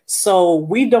 So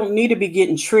we don't need to be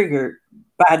getting triggered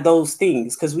by those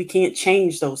things because we can't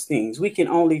change those things. We can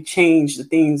only change the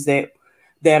things that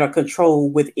are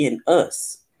controlled within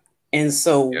us. And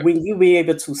so when you be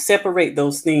able to separate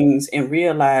those things and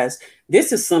realize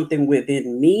this is something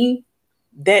within me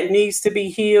that needs to be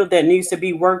healed, that needs to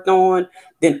be worked on,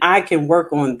 then I can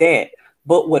work on that.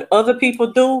 But what other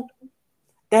people do,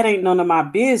 that ain't none of my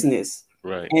business.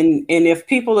 Right. And if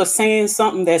people are saying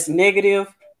something that's negative,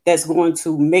 that's going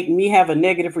to make me have a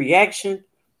negative reaction,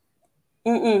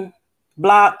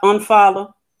 block,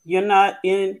 unfollow. You're not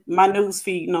in my news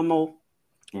feed no more.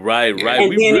 Right.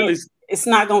 And it's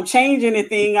not going to change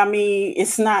anything. I mean,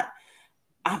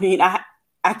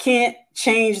 I can't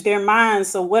change their minds.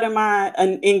 So what am I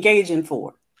engaging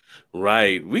for?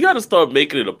 Right. We got to start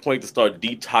making it a point to start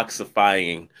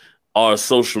detoxifying our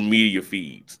social media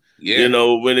feeds. Yeah.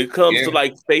 When it comes to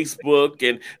like Facebook,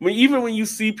 and even when you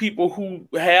see people who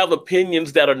have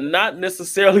opinions that are not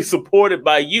necessarily supported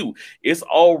by you, it's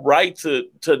all right to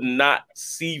not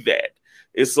see that.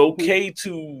 It's okay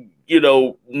to,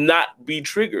 not be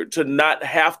triggered, to not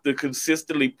have to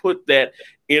consistently put that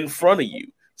in front of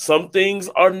you. Some things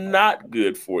are not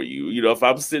good for you. If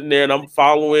I'm sitting there and I'm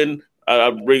following,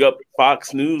 I bring up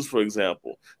Fox News, for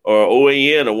example, or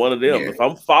OAN or one of them. If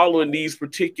I'm following these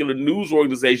particular news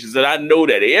organizations and I know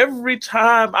that every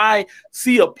time I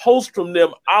see a post from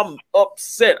them, I'm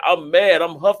upset, I'm mad,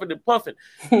 I'm huffing and puffing,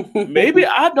 maybe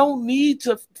I don't need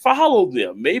to follow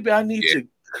them. Maybe I need to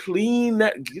clean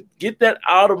that, get that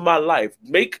out of my life.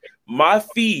 Make my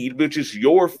feed, which is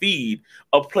your feed,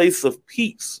 a place of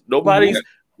peace. Nobody's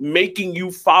making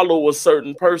you follow a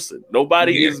certain person.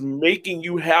 Nobody is making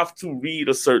you have to read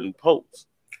a certain post.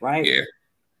 Right. Yeah.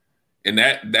 And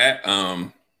that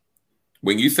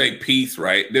when you say peace,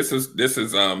 right? This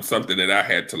is something that I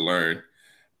had to learn,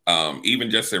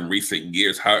 even just in recent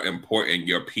years, how important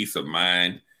your peace of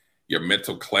mind, your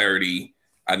mental clarity.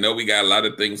 I know we got a lot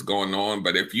of things going on,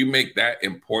 but if you make that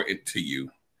important to you,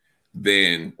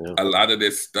 then a lot of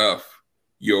this stuff,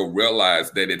 you'll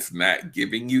realize that it's not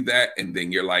giving you that. And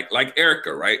then you're like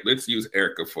Erica, right? Let's use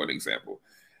Erica for an example.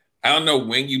 I don't know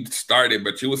when you started,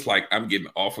 but you was like, I'm getting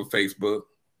off of Facebook.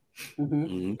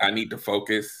 I need to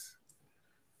focus.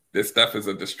 This stuff is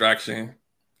a distraction.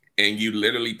 And you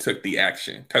literally took the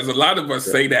action. Because a lot of us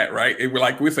say that, right?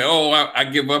 We say, oh, I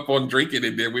give up on drinking,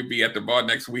 and then we'd be at the bar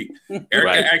next week.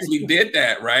 Erica actually did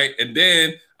that, right? And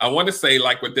then I want to say,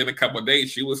 within a couple of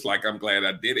days, she was like, I'm glad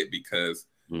I did it because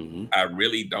I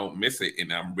really don't miss it.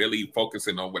 And I'm really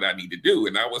focusing on what I need to do.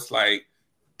 And I was like,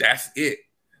 that's it.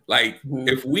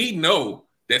 If we know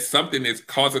that something is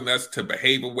causing us to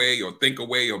behave away or think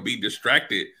away or be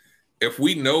distracted, if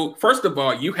we know, first of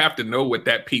all, you have to know what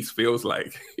that peace feels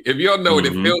like. If you don't know what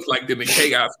it feels like, then the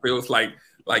chaos feels like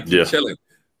you're chilling.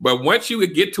 But once you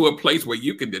get to a place where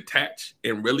you can detach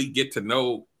and really get to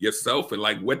know yourself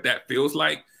and what that feels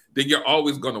like, then you're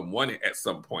always going to want it at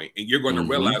some point. And you're going to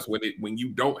realize when you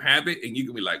don't have it, and you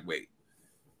can be like, wait.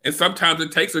 And sometimes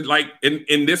it takes it,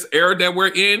 in this era that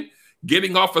we're in,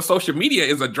 getting off of social media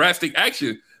is a drastic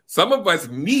action. Some of us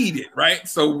need it, right?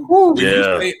 So when you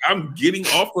say, I'm getting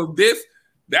off of this,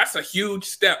 that's a huge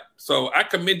step. So I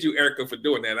commend you, Erica, for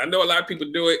doing that. I know a lot of people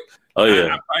do it. Oh,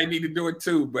 yeah. I probably need to do it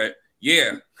too, but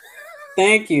yeah.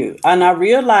 Thank you. And I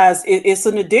realized it's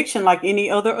an addiction like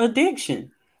any other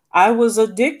addiction. I was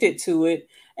addicted to it.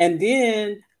 And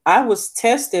then I was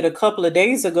tested a couple of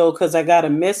days ago because I got a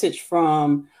message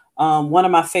from one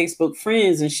of my Facebook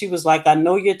friends. And she was like, I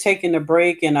know you're taking a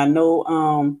break. And I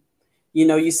know,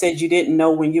 you said you didn't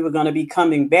know when you were going to be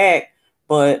coming back,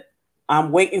 but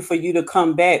I'm waiting for you to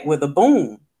come back with a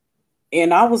boom.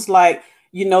 And I was like,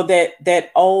 that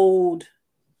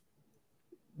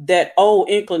that old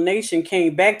inclination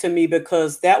came back to me,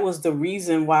 because that was the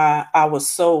reason why I was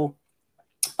so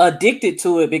addicted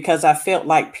to it, because I felt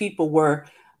like people were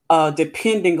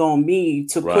depending on me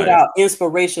to put out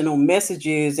inspirational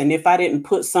messages. And if I didn't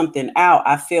put something out,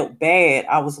 I felt bad.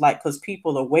 I was like, because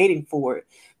people are waiting for it.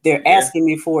 They're asking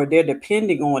me for it. They're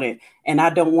depending on it. And I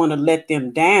don't want to let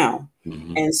them down.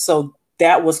 Mm-hmm. And so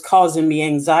that was causing me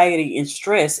anxiety and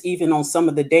stress, even on some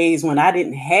of the days when I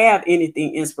didn't have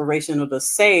anything inspirational to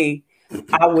say.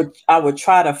 I would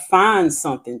try to find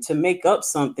something, to make up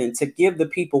something, to give the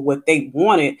people what they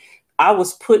wanted. I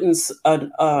was putting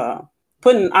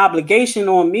an obligation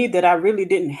on me that I really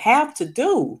didn't have to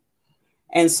do.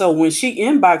 And so when she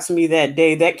inboxed me that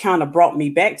day, that kind of brought me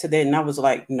back to that. And I was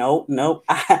like, nope.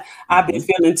 I've been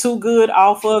feeling too good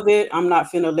off of it. I'm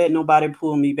not finna let nobody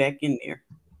pull me back in there.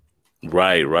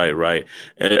 Right.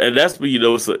 And that's when,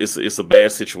 it's a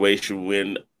bad situation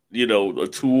when, a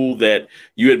tool that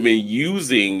you had been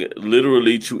using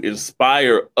literally to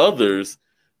inspire others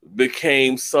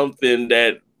became something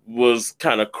that was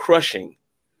kind of crushing.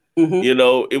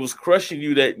 Mm-hmm. It was crushing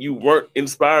you that you weren't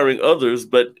inspiring others,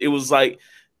 but it was like,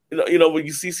 when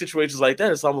you see situations like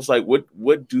that, it's almost like,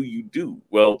 what do you do?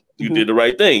 Well, you did the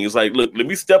right thing. It's like, look, let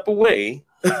me step away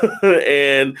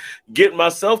and get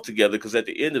myself together. Because at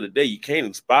the end of the day, you can't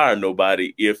inspire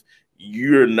nobody if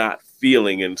you're not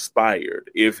feeling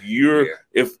inspired. If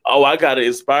I got to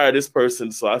inspire this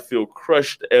person, so I feel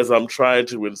crushed as I'm trying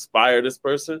to inspire this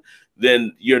person,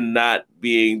 then you're not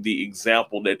being the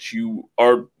example that you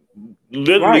are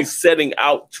literally setting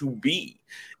out to be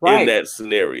in that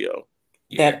scenario.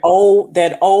 That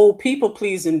old people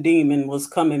pleasing demon was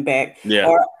coming back. Yeah.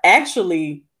 Or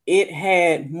actually it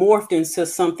had morphed into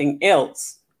something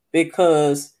else,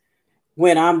 because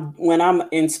when I'm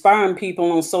inspiring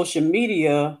people on social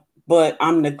media, but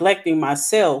I'm neglecting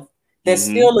myself, that's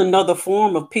still another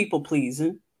form of people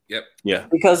pleasing. Yep. Yeah.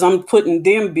 Because I'm putting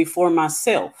them before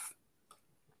myself.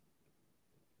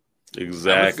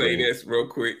 Exactly. I'm gonna say this real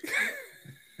quick.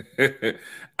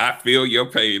 I feel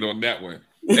your pain on that one.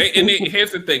 And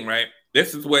here's the thing, right?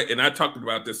 This is what, and I talked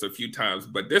about this a few times,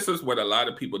 but this is what a lot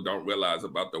of people don't realize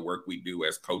about the work we do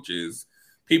as coaches,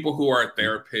 people who are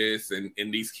therapists,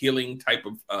 and these healing type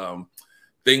of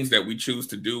things that we choose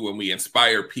to do when we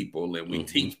inspire people and we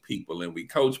teach people and we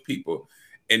coach people.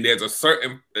 And there's a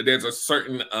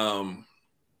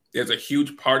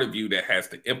huge part of you that has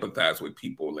to empathize with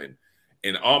people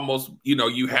and almost,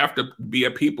 you have to be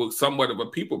somewhat of a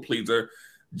people pleaser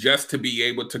just to be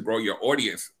able to grow your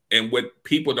audience. And what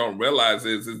people don't realize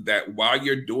is that while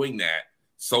you're doing that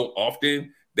so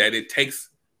often, that it takes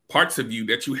parts of you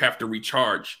that you have to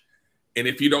recharge. And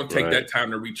if you don't take that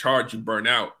time to recharge, you burn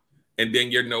out, and then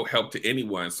you're no help to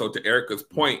anyone. So to Erica's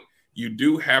point, you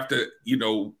do have to,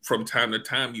 from time to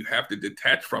time, you have to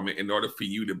detach from it in order for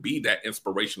you to be that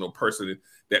inspirational person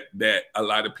that a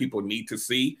lot of people need to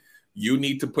see. You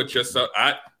need to put yourself,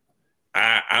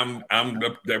 I'm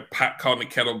the pot calling the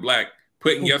kettle black,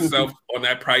 putting yourself on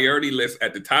that priority list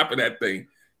at the top of that thing.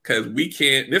 Because we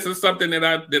can't, this is something that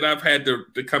I've had to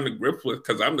come to grips with,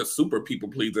 because I'm the super people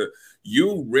pleaser.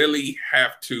 You really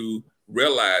have to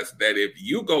realize that if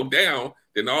you go down,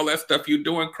 then all that stuff you're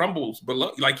doing crumbles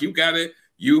below. Like you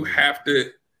have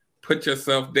to put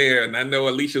yourself there. And I know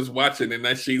Alicia's watching,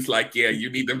 and she's like, yeah, you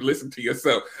need to listen to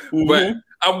yourself. But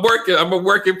I'm a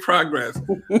work in progress.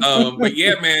 But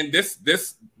yeah, man,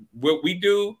 this what we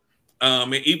do,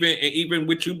 and even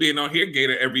with you being on here,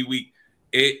 Gator, every week,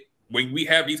 when we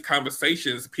have these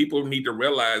conversations, people need to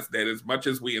realize that as much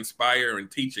as we inspire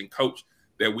and teach and coach,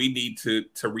 that we need to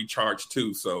recharge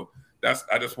too. So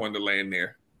I just wanted to land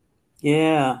there.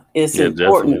 Yeah, it's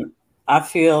important. Definitely. I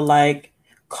feel like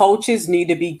coaches need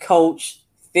to be coached.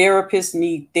 Therapists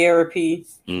need therapy.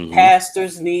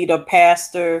 Pastors need a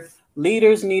pastor.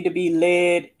 Leaders need to be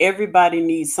led. Everybody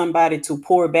needs somebody to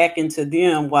pour back into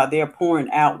them while they're pouring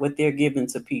out what they're giving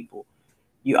to people.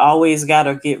 You always got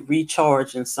to get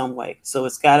recharged in some way. So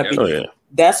it's got to be. Oh, yeah.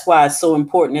 That's why it's so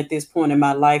important at this point in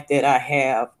my life that I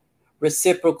have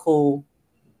reciprocal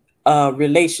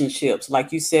relationships.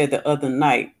 Like you said the other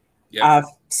night, I've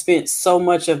spent so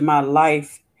much of my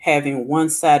life having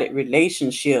one-sided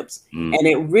relationships, and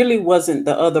it really wasn't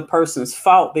the other person's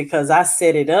fault, because I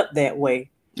set it up that way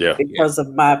because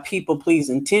of my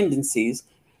people-pleasing tendencies.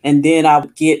 And then I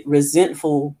would get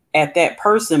resentful at that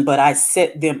person, but I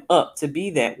set them up to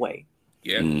be that way.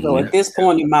 So at this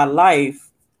point in my life,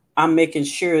 I'm making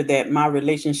sure that my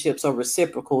relationships are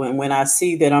reciprocal. And when I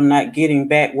see that I'm not getting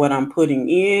back what I'm putting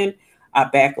in, I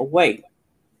back away.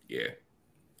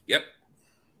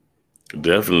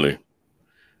 Definitely.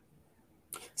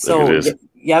 So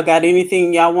y'all got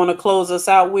anything y'all want to close us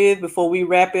out with before we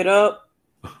wrap it up?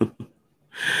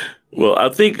 Well, I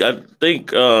think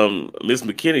Miss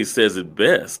McKinney says it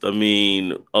best. I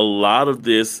mean, a lot of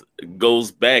this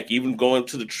goes back, even going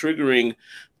to the triggering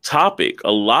topic.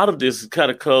 A lot of this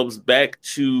kind of comes back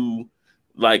to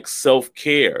like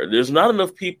self-care. There's not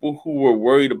enough people who are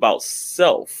worried about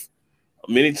self.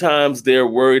 Many times they're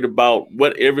worried about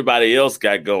what everybody else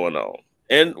got going on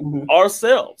and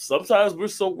ourselves. Sometimes we're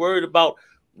so worried about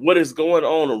what is going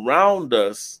on around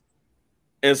us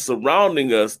and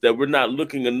surrounding us that we're not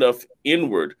looking enough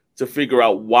inward to figure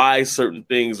out why certain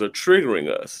things are triggering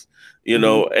us, you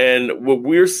know, and what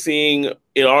we're seeing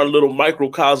in our little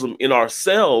microcosm in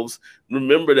ourselves,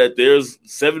 remember that there's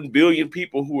 7 billion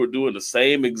people who are doing the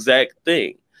same exact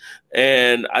thing.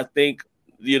 And I think,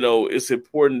 you know, it's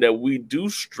important that we do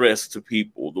stress to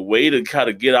people the way to kind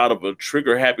of get out of a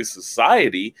trigger happy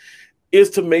society is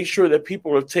to make sure that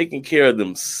people are taking care of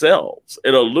themselves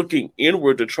and are looking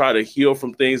inward to try to heal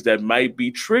from things that might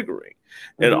be triggering.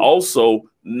 And also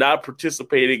not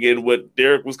participating in what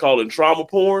Derek was calling trauma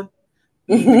porn,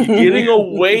 getting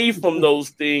away from those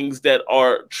things that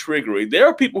are triggering. There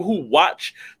are people who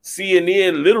watch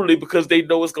CNN literally because they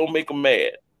know it's going to make them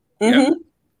mad.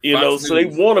 You know, so they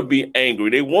want to be angry.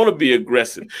 They want to be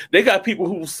aggressive. They got people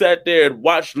who sat there and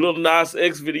watched Lil Nas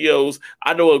X videos.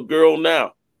 I know a girl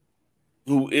now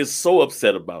who is so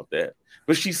upset about that.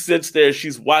 But she sits there,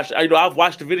 she's watched, I've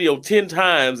watched the video 10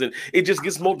 times and it just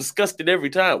gets more disgusted every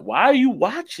time. Why are you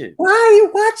watching? Why are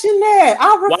you watching that?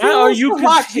 Why are you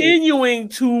continuing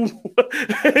to,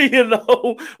 you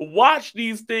know, watch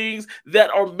these things that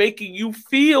are making you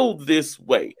feel this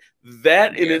way?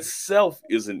 That in itself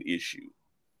is an issue.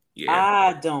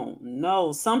 I don't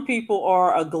know. Some people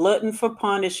are a glutton for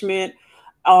punishment,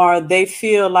 or they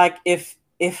feel like if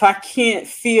I can't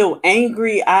feel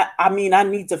angry, I mean, I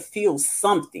need to feel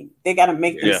something. They got to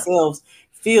make themselves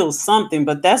feel something.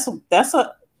 But that's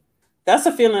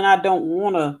a feeling I don't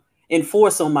want to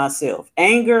enforce on myself.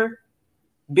 Anger,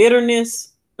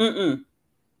 bitterness.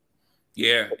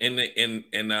 Yeah,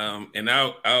 and I'll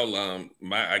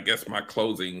I guess my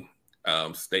closing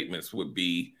statements would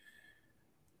be,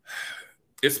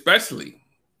 especially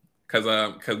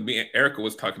because me and Erica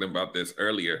was talking about this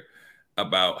earlier,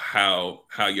 about how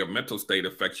your mental state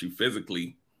affects you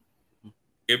physically.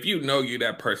 If you know you're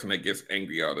that person that gets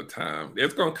angry all the time,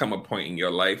 there's gonna come a point in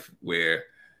your life where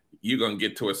you're gonna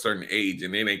get to a certain age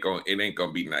and it ain't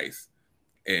gonna be nice.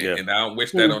 And I don't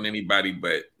wish that on anybody,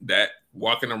 but that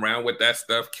walking around with that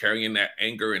stuff, carrying that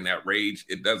anger and that rage,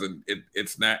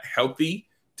 it's not healthy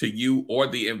to you or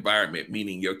the environment,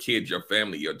 meaning your kids, your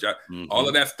family, your job. All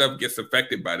of that stuff gets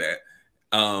affected by that.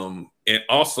 And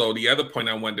also the other point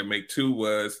I wanted to make too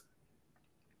was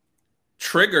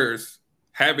triggers.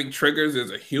 Having triggers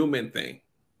is a human thing.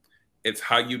 It's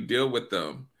how you deal with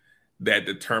them that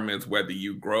determines whether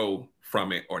you grow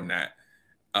from it or not.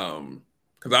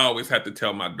 Because I always have to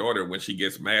tell my daughter when she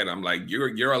gets mad, I'm like,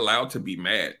 you're allowed to be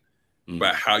mad,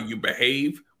 but how you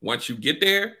behave once you get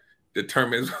there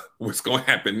determines what's going to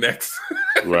happen next.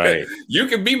 Right. You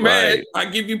can be mad. Right. I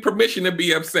give you permission to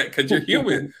be upset because you're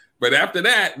human. But after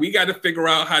that, we got to figure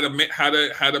out how to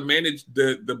manage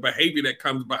the behavior that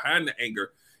comes behind the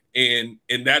anger, and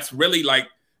that's really like,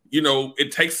 you know,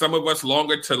 it takes some of us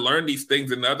longer to learn these things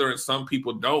than and some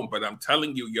people don't. But I'm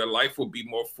telling you, your life will be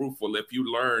more fruitful if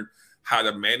you learn how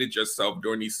to manage yourself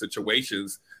during these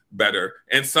situations better.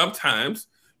 And sometimes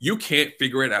you can't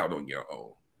figure it out on your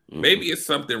own. Maybe it's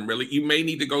something really, you may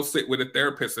need to go sit with a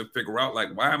therapist and figure out,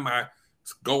 like, why am I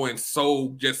going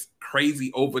so just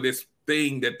crazy over this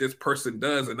thing that this person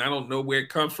does, and I don't know where it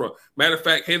comes from. Matter of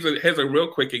fact, here's a real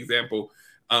quick example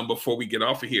before we get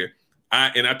off of here.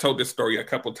 I told this story a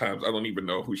couple times. I don't even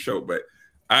know who showed, but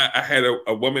I had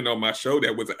a woman on my show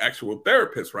that was an actual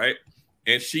therapist, right?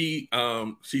 And she's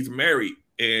married,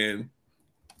 and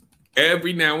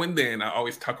every now and then I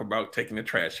always talk about taking the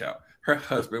trash out. Her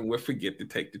husband would forget to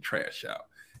take the trash out,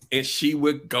 and she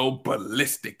would go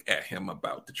ballistic at him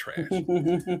about the trash.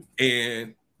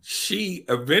 And she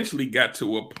eventually got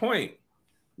to a point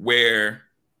where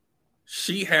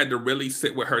she had to really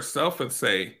sit with herself and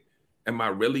say, am I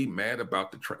really mad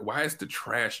about the trash? Why is the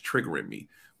trash triggering me?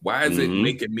 Why is it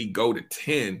making me go to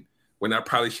 10 when I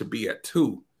probably should be at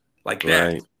 2? Like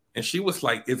that. Right. And she was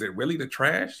like, is it really the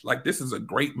trash? Like, this is a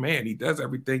great man. He does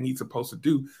everything he's supposed to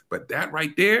do. But that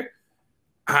right there,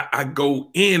 I go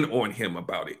in on him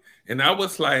about it. And I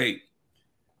was like,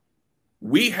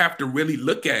 we have to really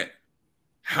look at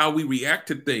how we react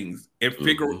to things and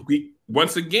figure,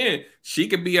 once again, she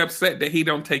could be upset that he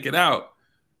don't take it out,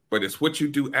 but it's what you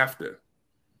do after.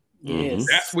 Yes.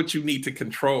 That's what you need to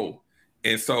control.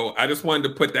 And so I just wanted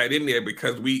to put that in there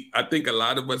because I think a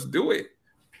lot of us do it.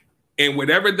 And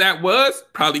whatever that was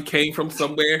probably came from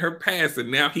somewhere in her past, and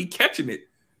now he catching it.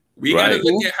 We got to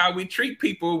look at how we treat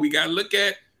people. We got to look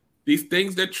at these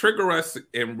things that trigger us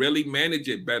and really manage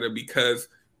it better, because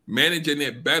managing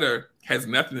it better has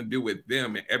nothing to do with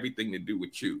them and everything to do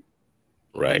with you.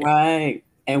 Right.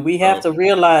 And we have to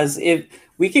realize, if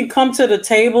we can come to the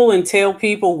table and tell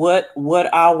people what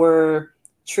our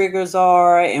triggers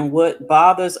are and what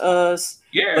bothers us,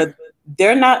 but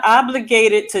they're not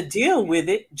obligated to deal with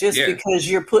it just because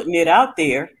you're putting it out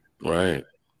there. Right.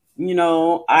 You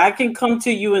know, I can come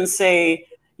to you and say,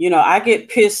 you know, I get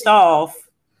pissed off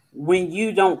when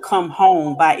you don't come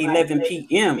home by 11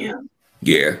 p.m.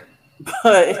 Yeah.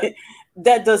 But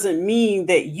that doesn't mean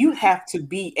that you have to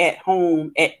be at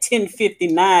home at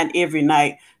 10:59 every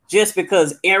night just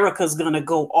because Erica's going to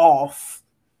go off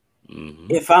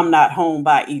if I'm not home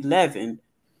by 11.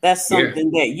 That's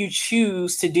something that you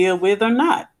choose to deal with or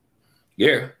not.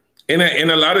 Yeah. And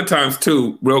a lot of times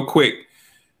too, real quick,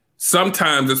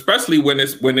 sometimes, especially when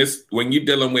you're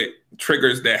dealing with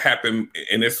triggers that happen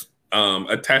and it's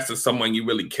attached to someone you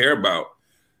really care about,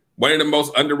 one of the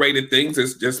most underrated things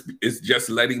is just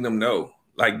letting them know,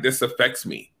 like, this affects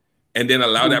me. And then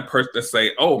allow that person to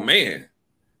say, oh man,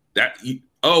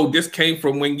 this came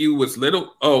from when you was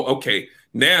little. Oh, okay.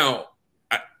 Now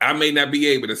I may not be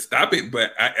able to stop it,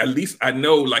 but at least I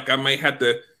know, like, I might have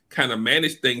to kind of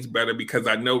manage things better because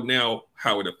I know now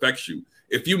how it affects you.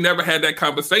 If you never had that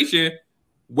conversation,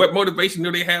 what motivation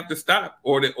do they have to stop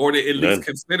or to at least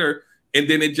consider? And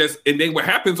then what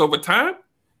happens over time,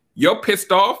 your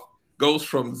pissed off goes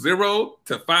from 0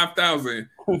 to 5,000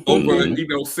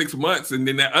 over 6 months, and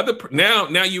then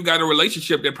now you got a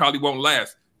relationship that probably won't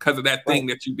last because of that thing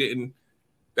that you didn't,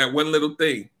 that one little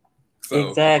thing. So,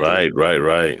 exactly.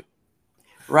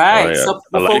 Right. So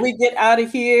before we get out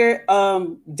of here,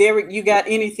 Derek, you got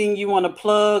anything you want to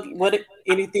plug?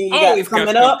 Anything you got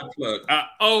coming up? I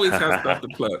always have stuff to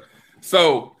plug.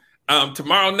 So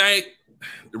tomorrow night,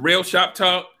 the Real Shop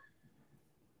Talk,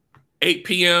 8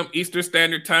 p.m. Eastern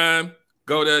Standard Time.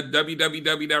 Go to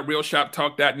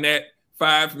www.realshoptalk.net.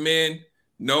 5 men,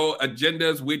 no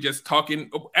agendas. We're just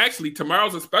talking. Actually,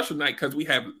 tomorrow's a special night because we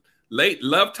have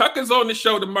Love Tucker's on the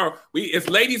show tomorrow. It's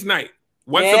ladies' night.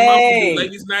 Once a month we do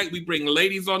ladies' night. We bring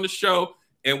ladies on the show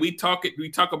and we talk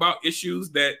about issues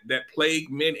that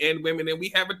plague men and women, and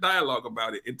we have a dialogue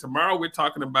about it. And tomorrow we're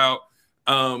talking about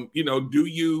do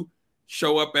you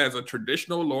show up as a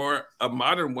traditional or a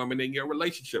modern woman in your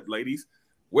relationship, ladies?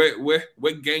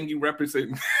 What gang you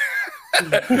represent?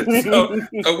 so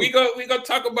we go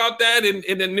talk about that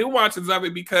and the nuances of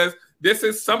it, because this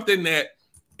is something that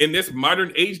in this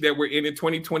modern age that we're in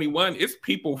 2021, it's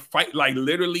people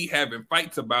literally having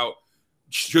fights about,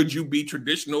 should you be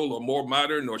traditional or more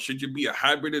modern, or should you be a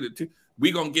hybrid of the two?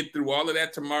 We're going to get through all of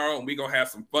that tomorrow, and we're going to have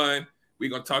some fun.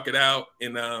 We're going to talk it out.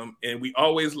 And we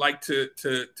always like to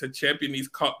champion these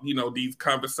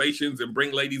conversations and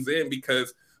bring ladies in,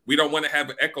 because we don't want to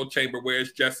have an echo chamber where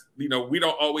it's just, we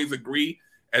don't always agree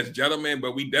as gentlemen,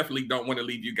 but we definitely don't want to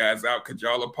leave you guys out, because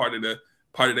y'all are part of the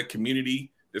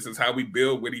community. This is how we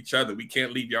build with each other. We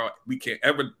can't leave y'all. We can't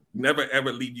never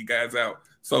ever leave you guys out.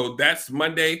 So that's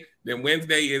Monday. Then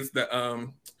Wednesday is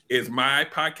my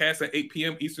podcast at 8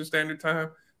 p.m. Eastern Standard Time.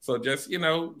 So just, you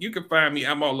can find me.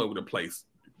 I'm all over the place.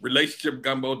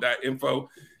 Relationshipgumbo.info.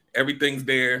 Everything's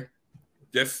there.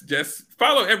 Just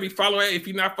follow if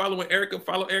you're not following Erica,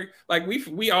 follow Eric. Like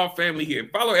we all family here.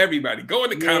 Follow everybody. Go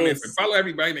in the comments and follow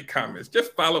everybody in the comments.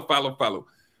 Just follow.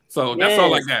 So that's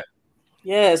all I got.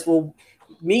 Yes. Well,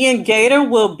 me and Gator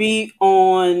will be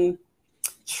on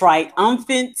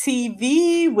Triumphant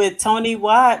TV with Tony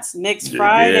Watts next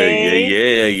Friday.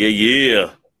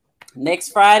 Yeah. Next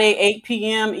Friday, 8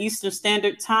 p.m. Eastern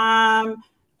Standard Time,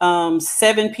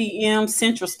 7 p.m.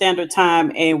 Central Standard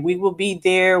Time. And we will be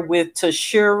there with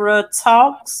Tashira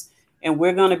Talks. And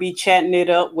we're going to be chatting it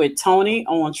up with Tony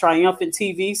on Triumphant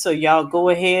TV. So y'all go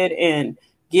ahead and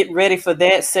get ready for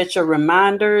that. Set your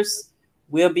reminders.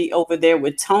 We'll be over there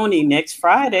with Tony next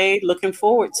Friday. Looking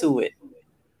forward to it.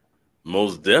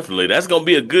 Most definitely. That's going to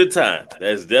be a good time.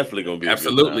 That's definitely going to be a good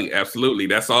time. Absolutely.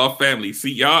 That's all family.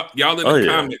 See, y'all in the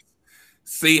comments.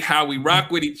 See how we rock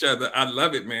with each other. I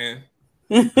love it, man.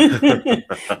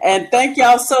 And thank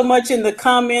y'all so much in the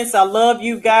comments. I love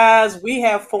you guys. We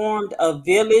have formed a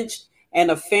village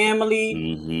and a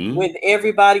family with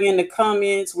everybody in the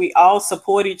comments. We all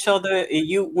support each other. And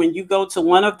when you go to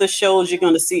one of the shows, you're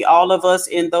going to see all of us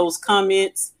in those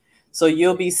comments. So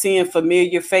you'll be seeing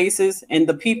familiar faces, and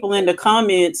the people in the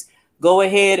comments, go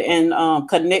ahead and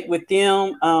connect with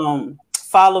them.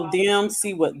 follow them,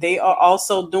 see what they are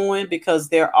also doing, because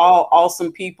they're all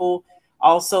awesome people.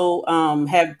 Also,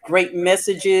 have great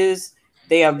messages.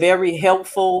 They are very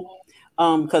helpful,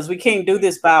 because we can't do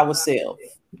this by ourselves.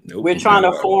 Nope, We're trying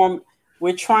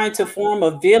to form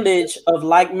a village of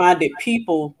like-minded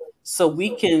people so we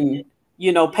can,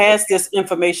 pass this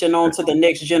information on to the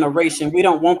next generation. We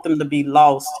don't want them to be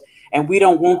lost, and we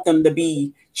don't want them to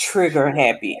be trigger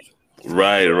happy.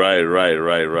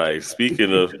 Right.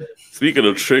 Speaking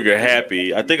of trigger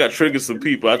happy, I think I triggered some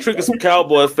people. I triggered some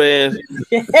Cowboy fans.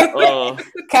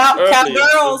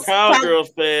 Cowgirls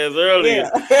fans earlier.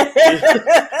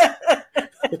 Yeah.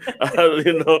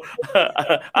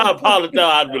 I apologize. No,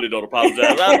 I really don't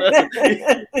apologize.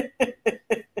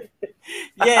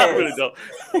 Yes. I really don't.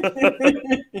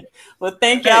 Well,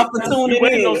 thank y'all for tuning we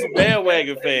waiting in. on some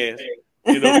bandwagon fans.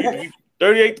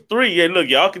 38-3. Yeah, look,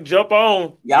 y'all can jump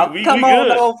on. Y'all come on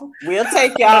good. Over. We'll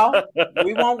take y'all.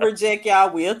 We won't reject y'all.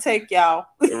 We'll take y'all.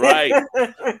 Right.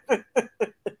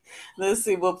 Let's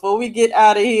see. Before we get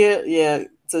out of here, yeah,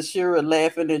 Tashira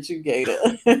laughing at you, Gator.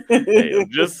 Hey,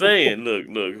 I'm just saying. Look,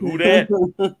 who that?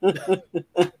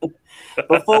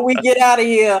 Before we get out of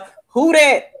here, who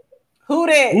that? Who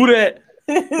that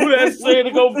saying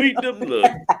to go beat them? Look.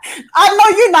 I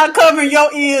know you're not covering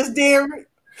your ears, Derek.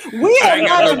 We are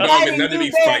not inviting none of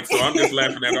these fights, so I'm just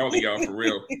laughing at all of y'all for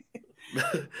real.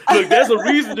 Look, there's a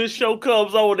reason this show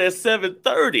comes on at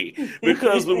 7:30,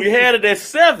 because when we had it at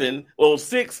 7 or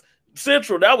 6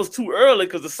 Central, that was too early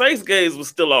because the Saints games was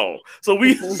still on. So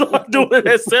we started doing it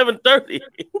at 7:30,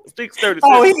 6:30.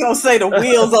 Oh, he's gonna say the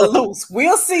wheels are loose.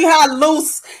 We'll see how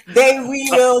loose they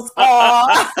wheels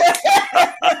are.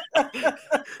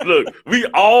 Look, we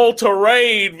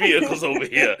all-terrain vehicles over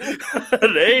here.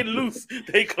 They ain't loose.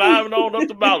 They climbing on up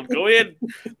the mountain. Go ahead.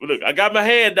 Look, I got my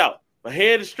hand out. My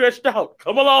hand is stretched out.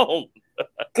 Come along.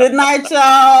 Good night,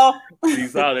 y'all.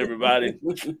 Peace out, everybody.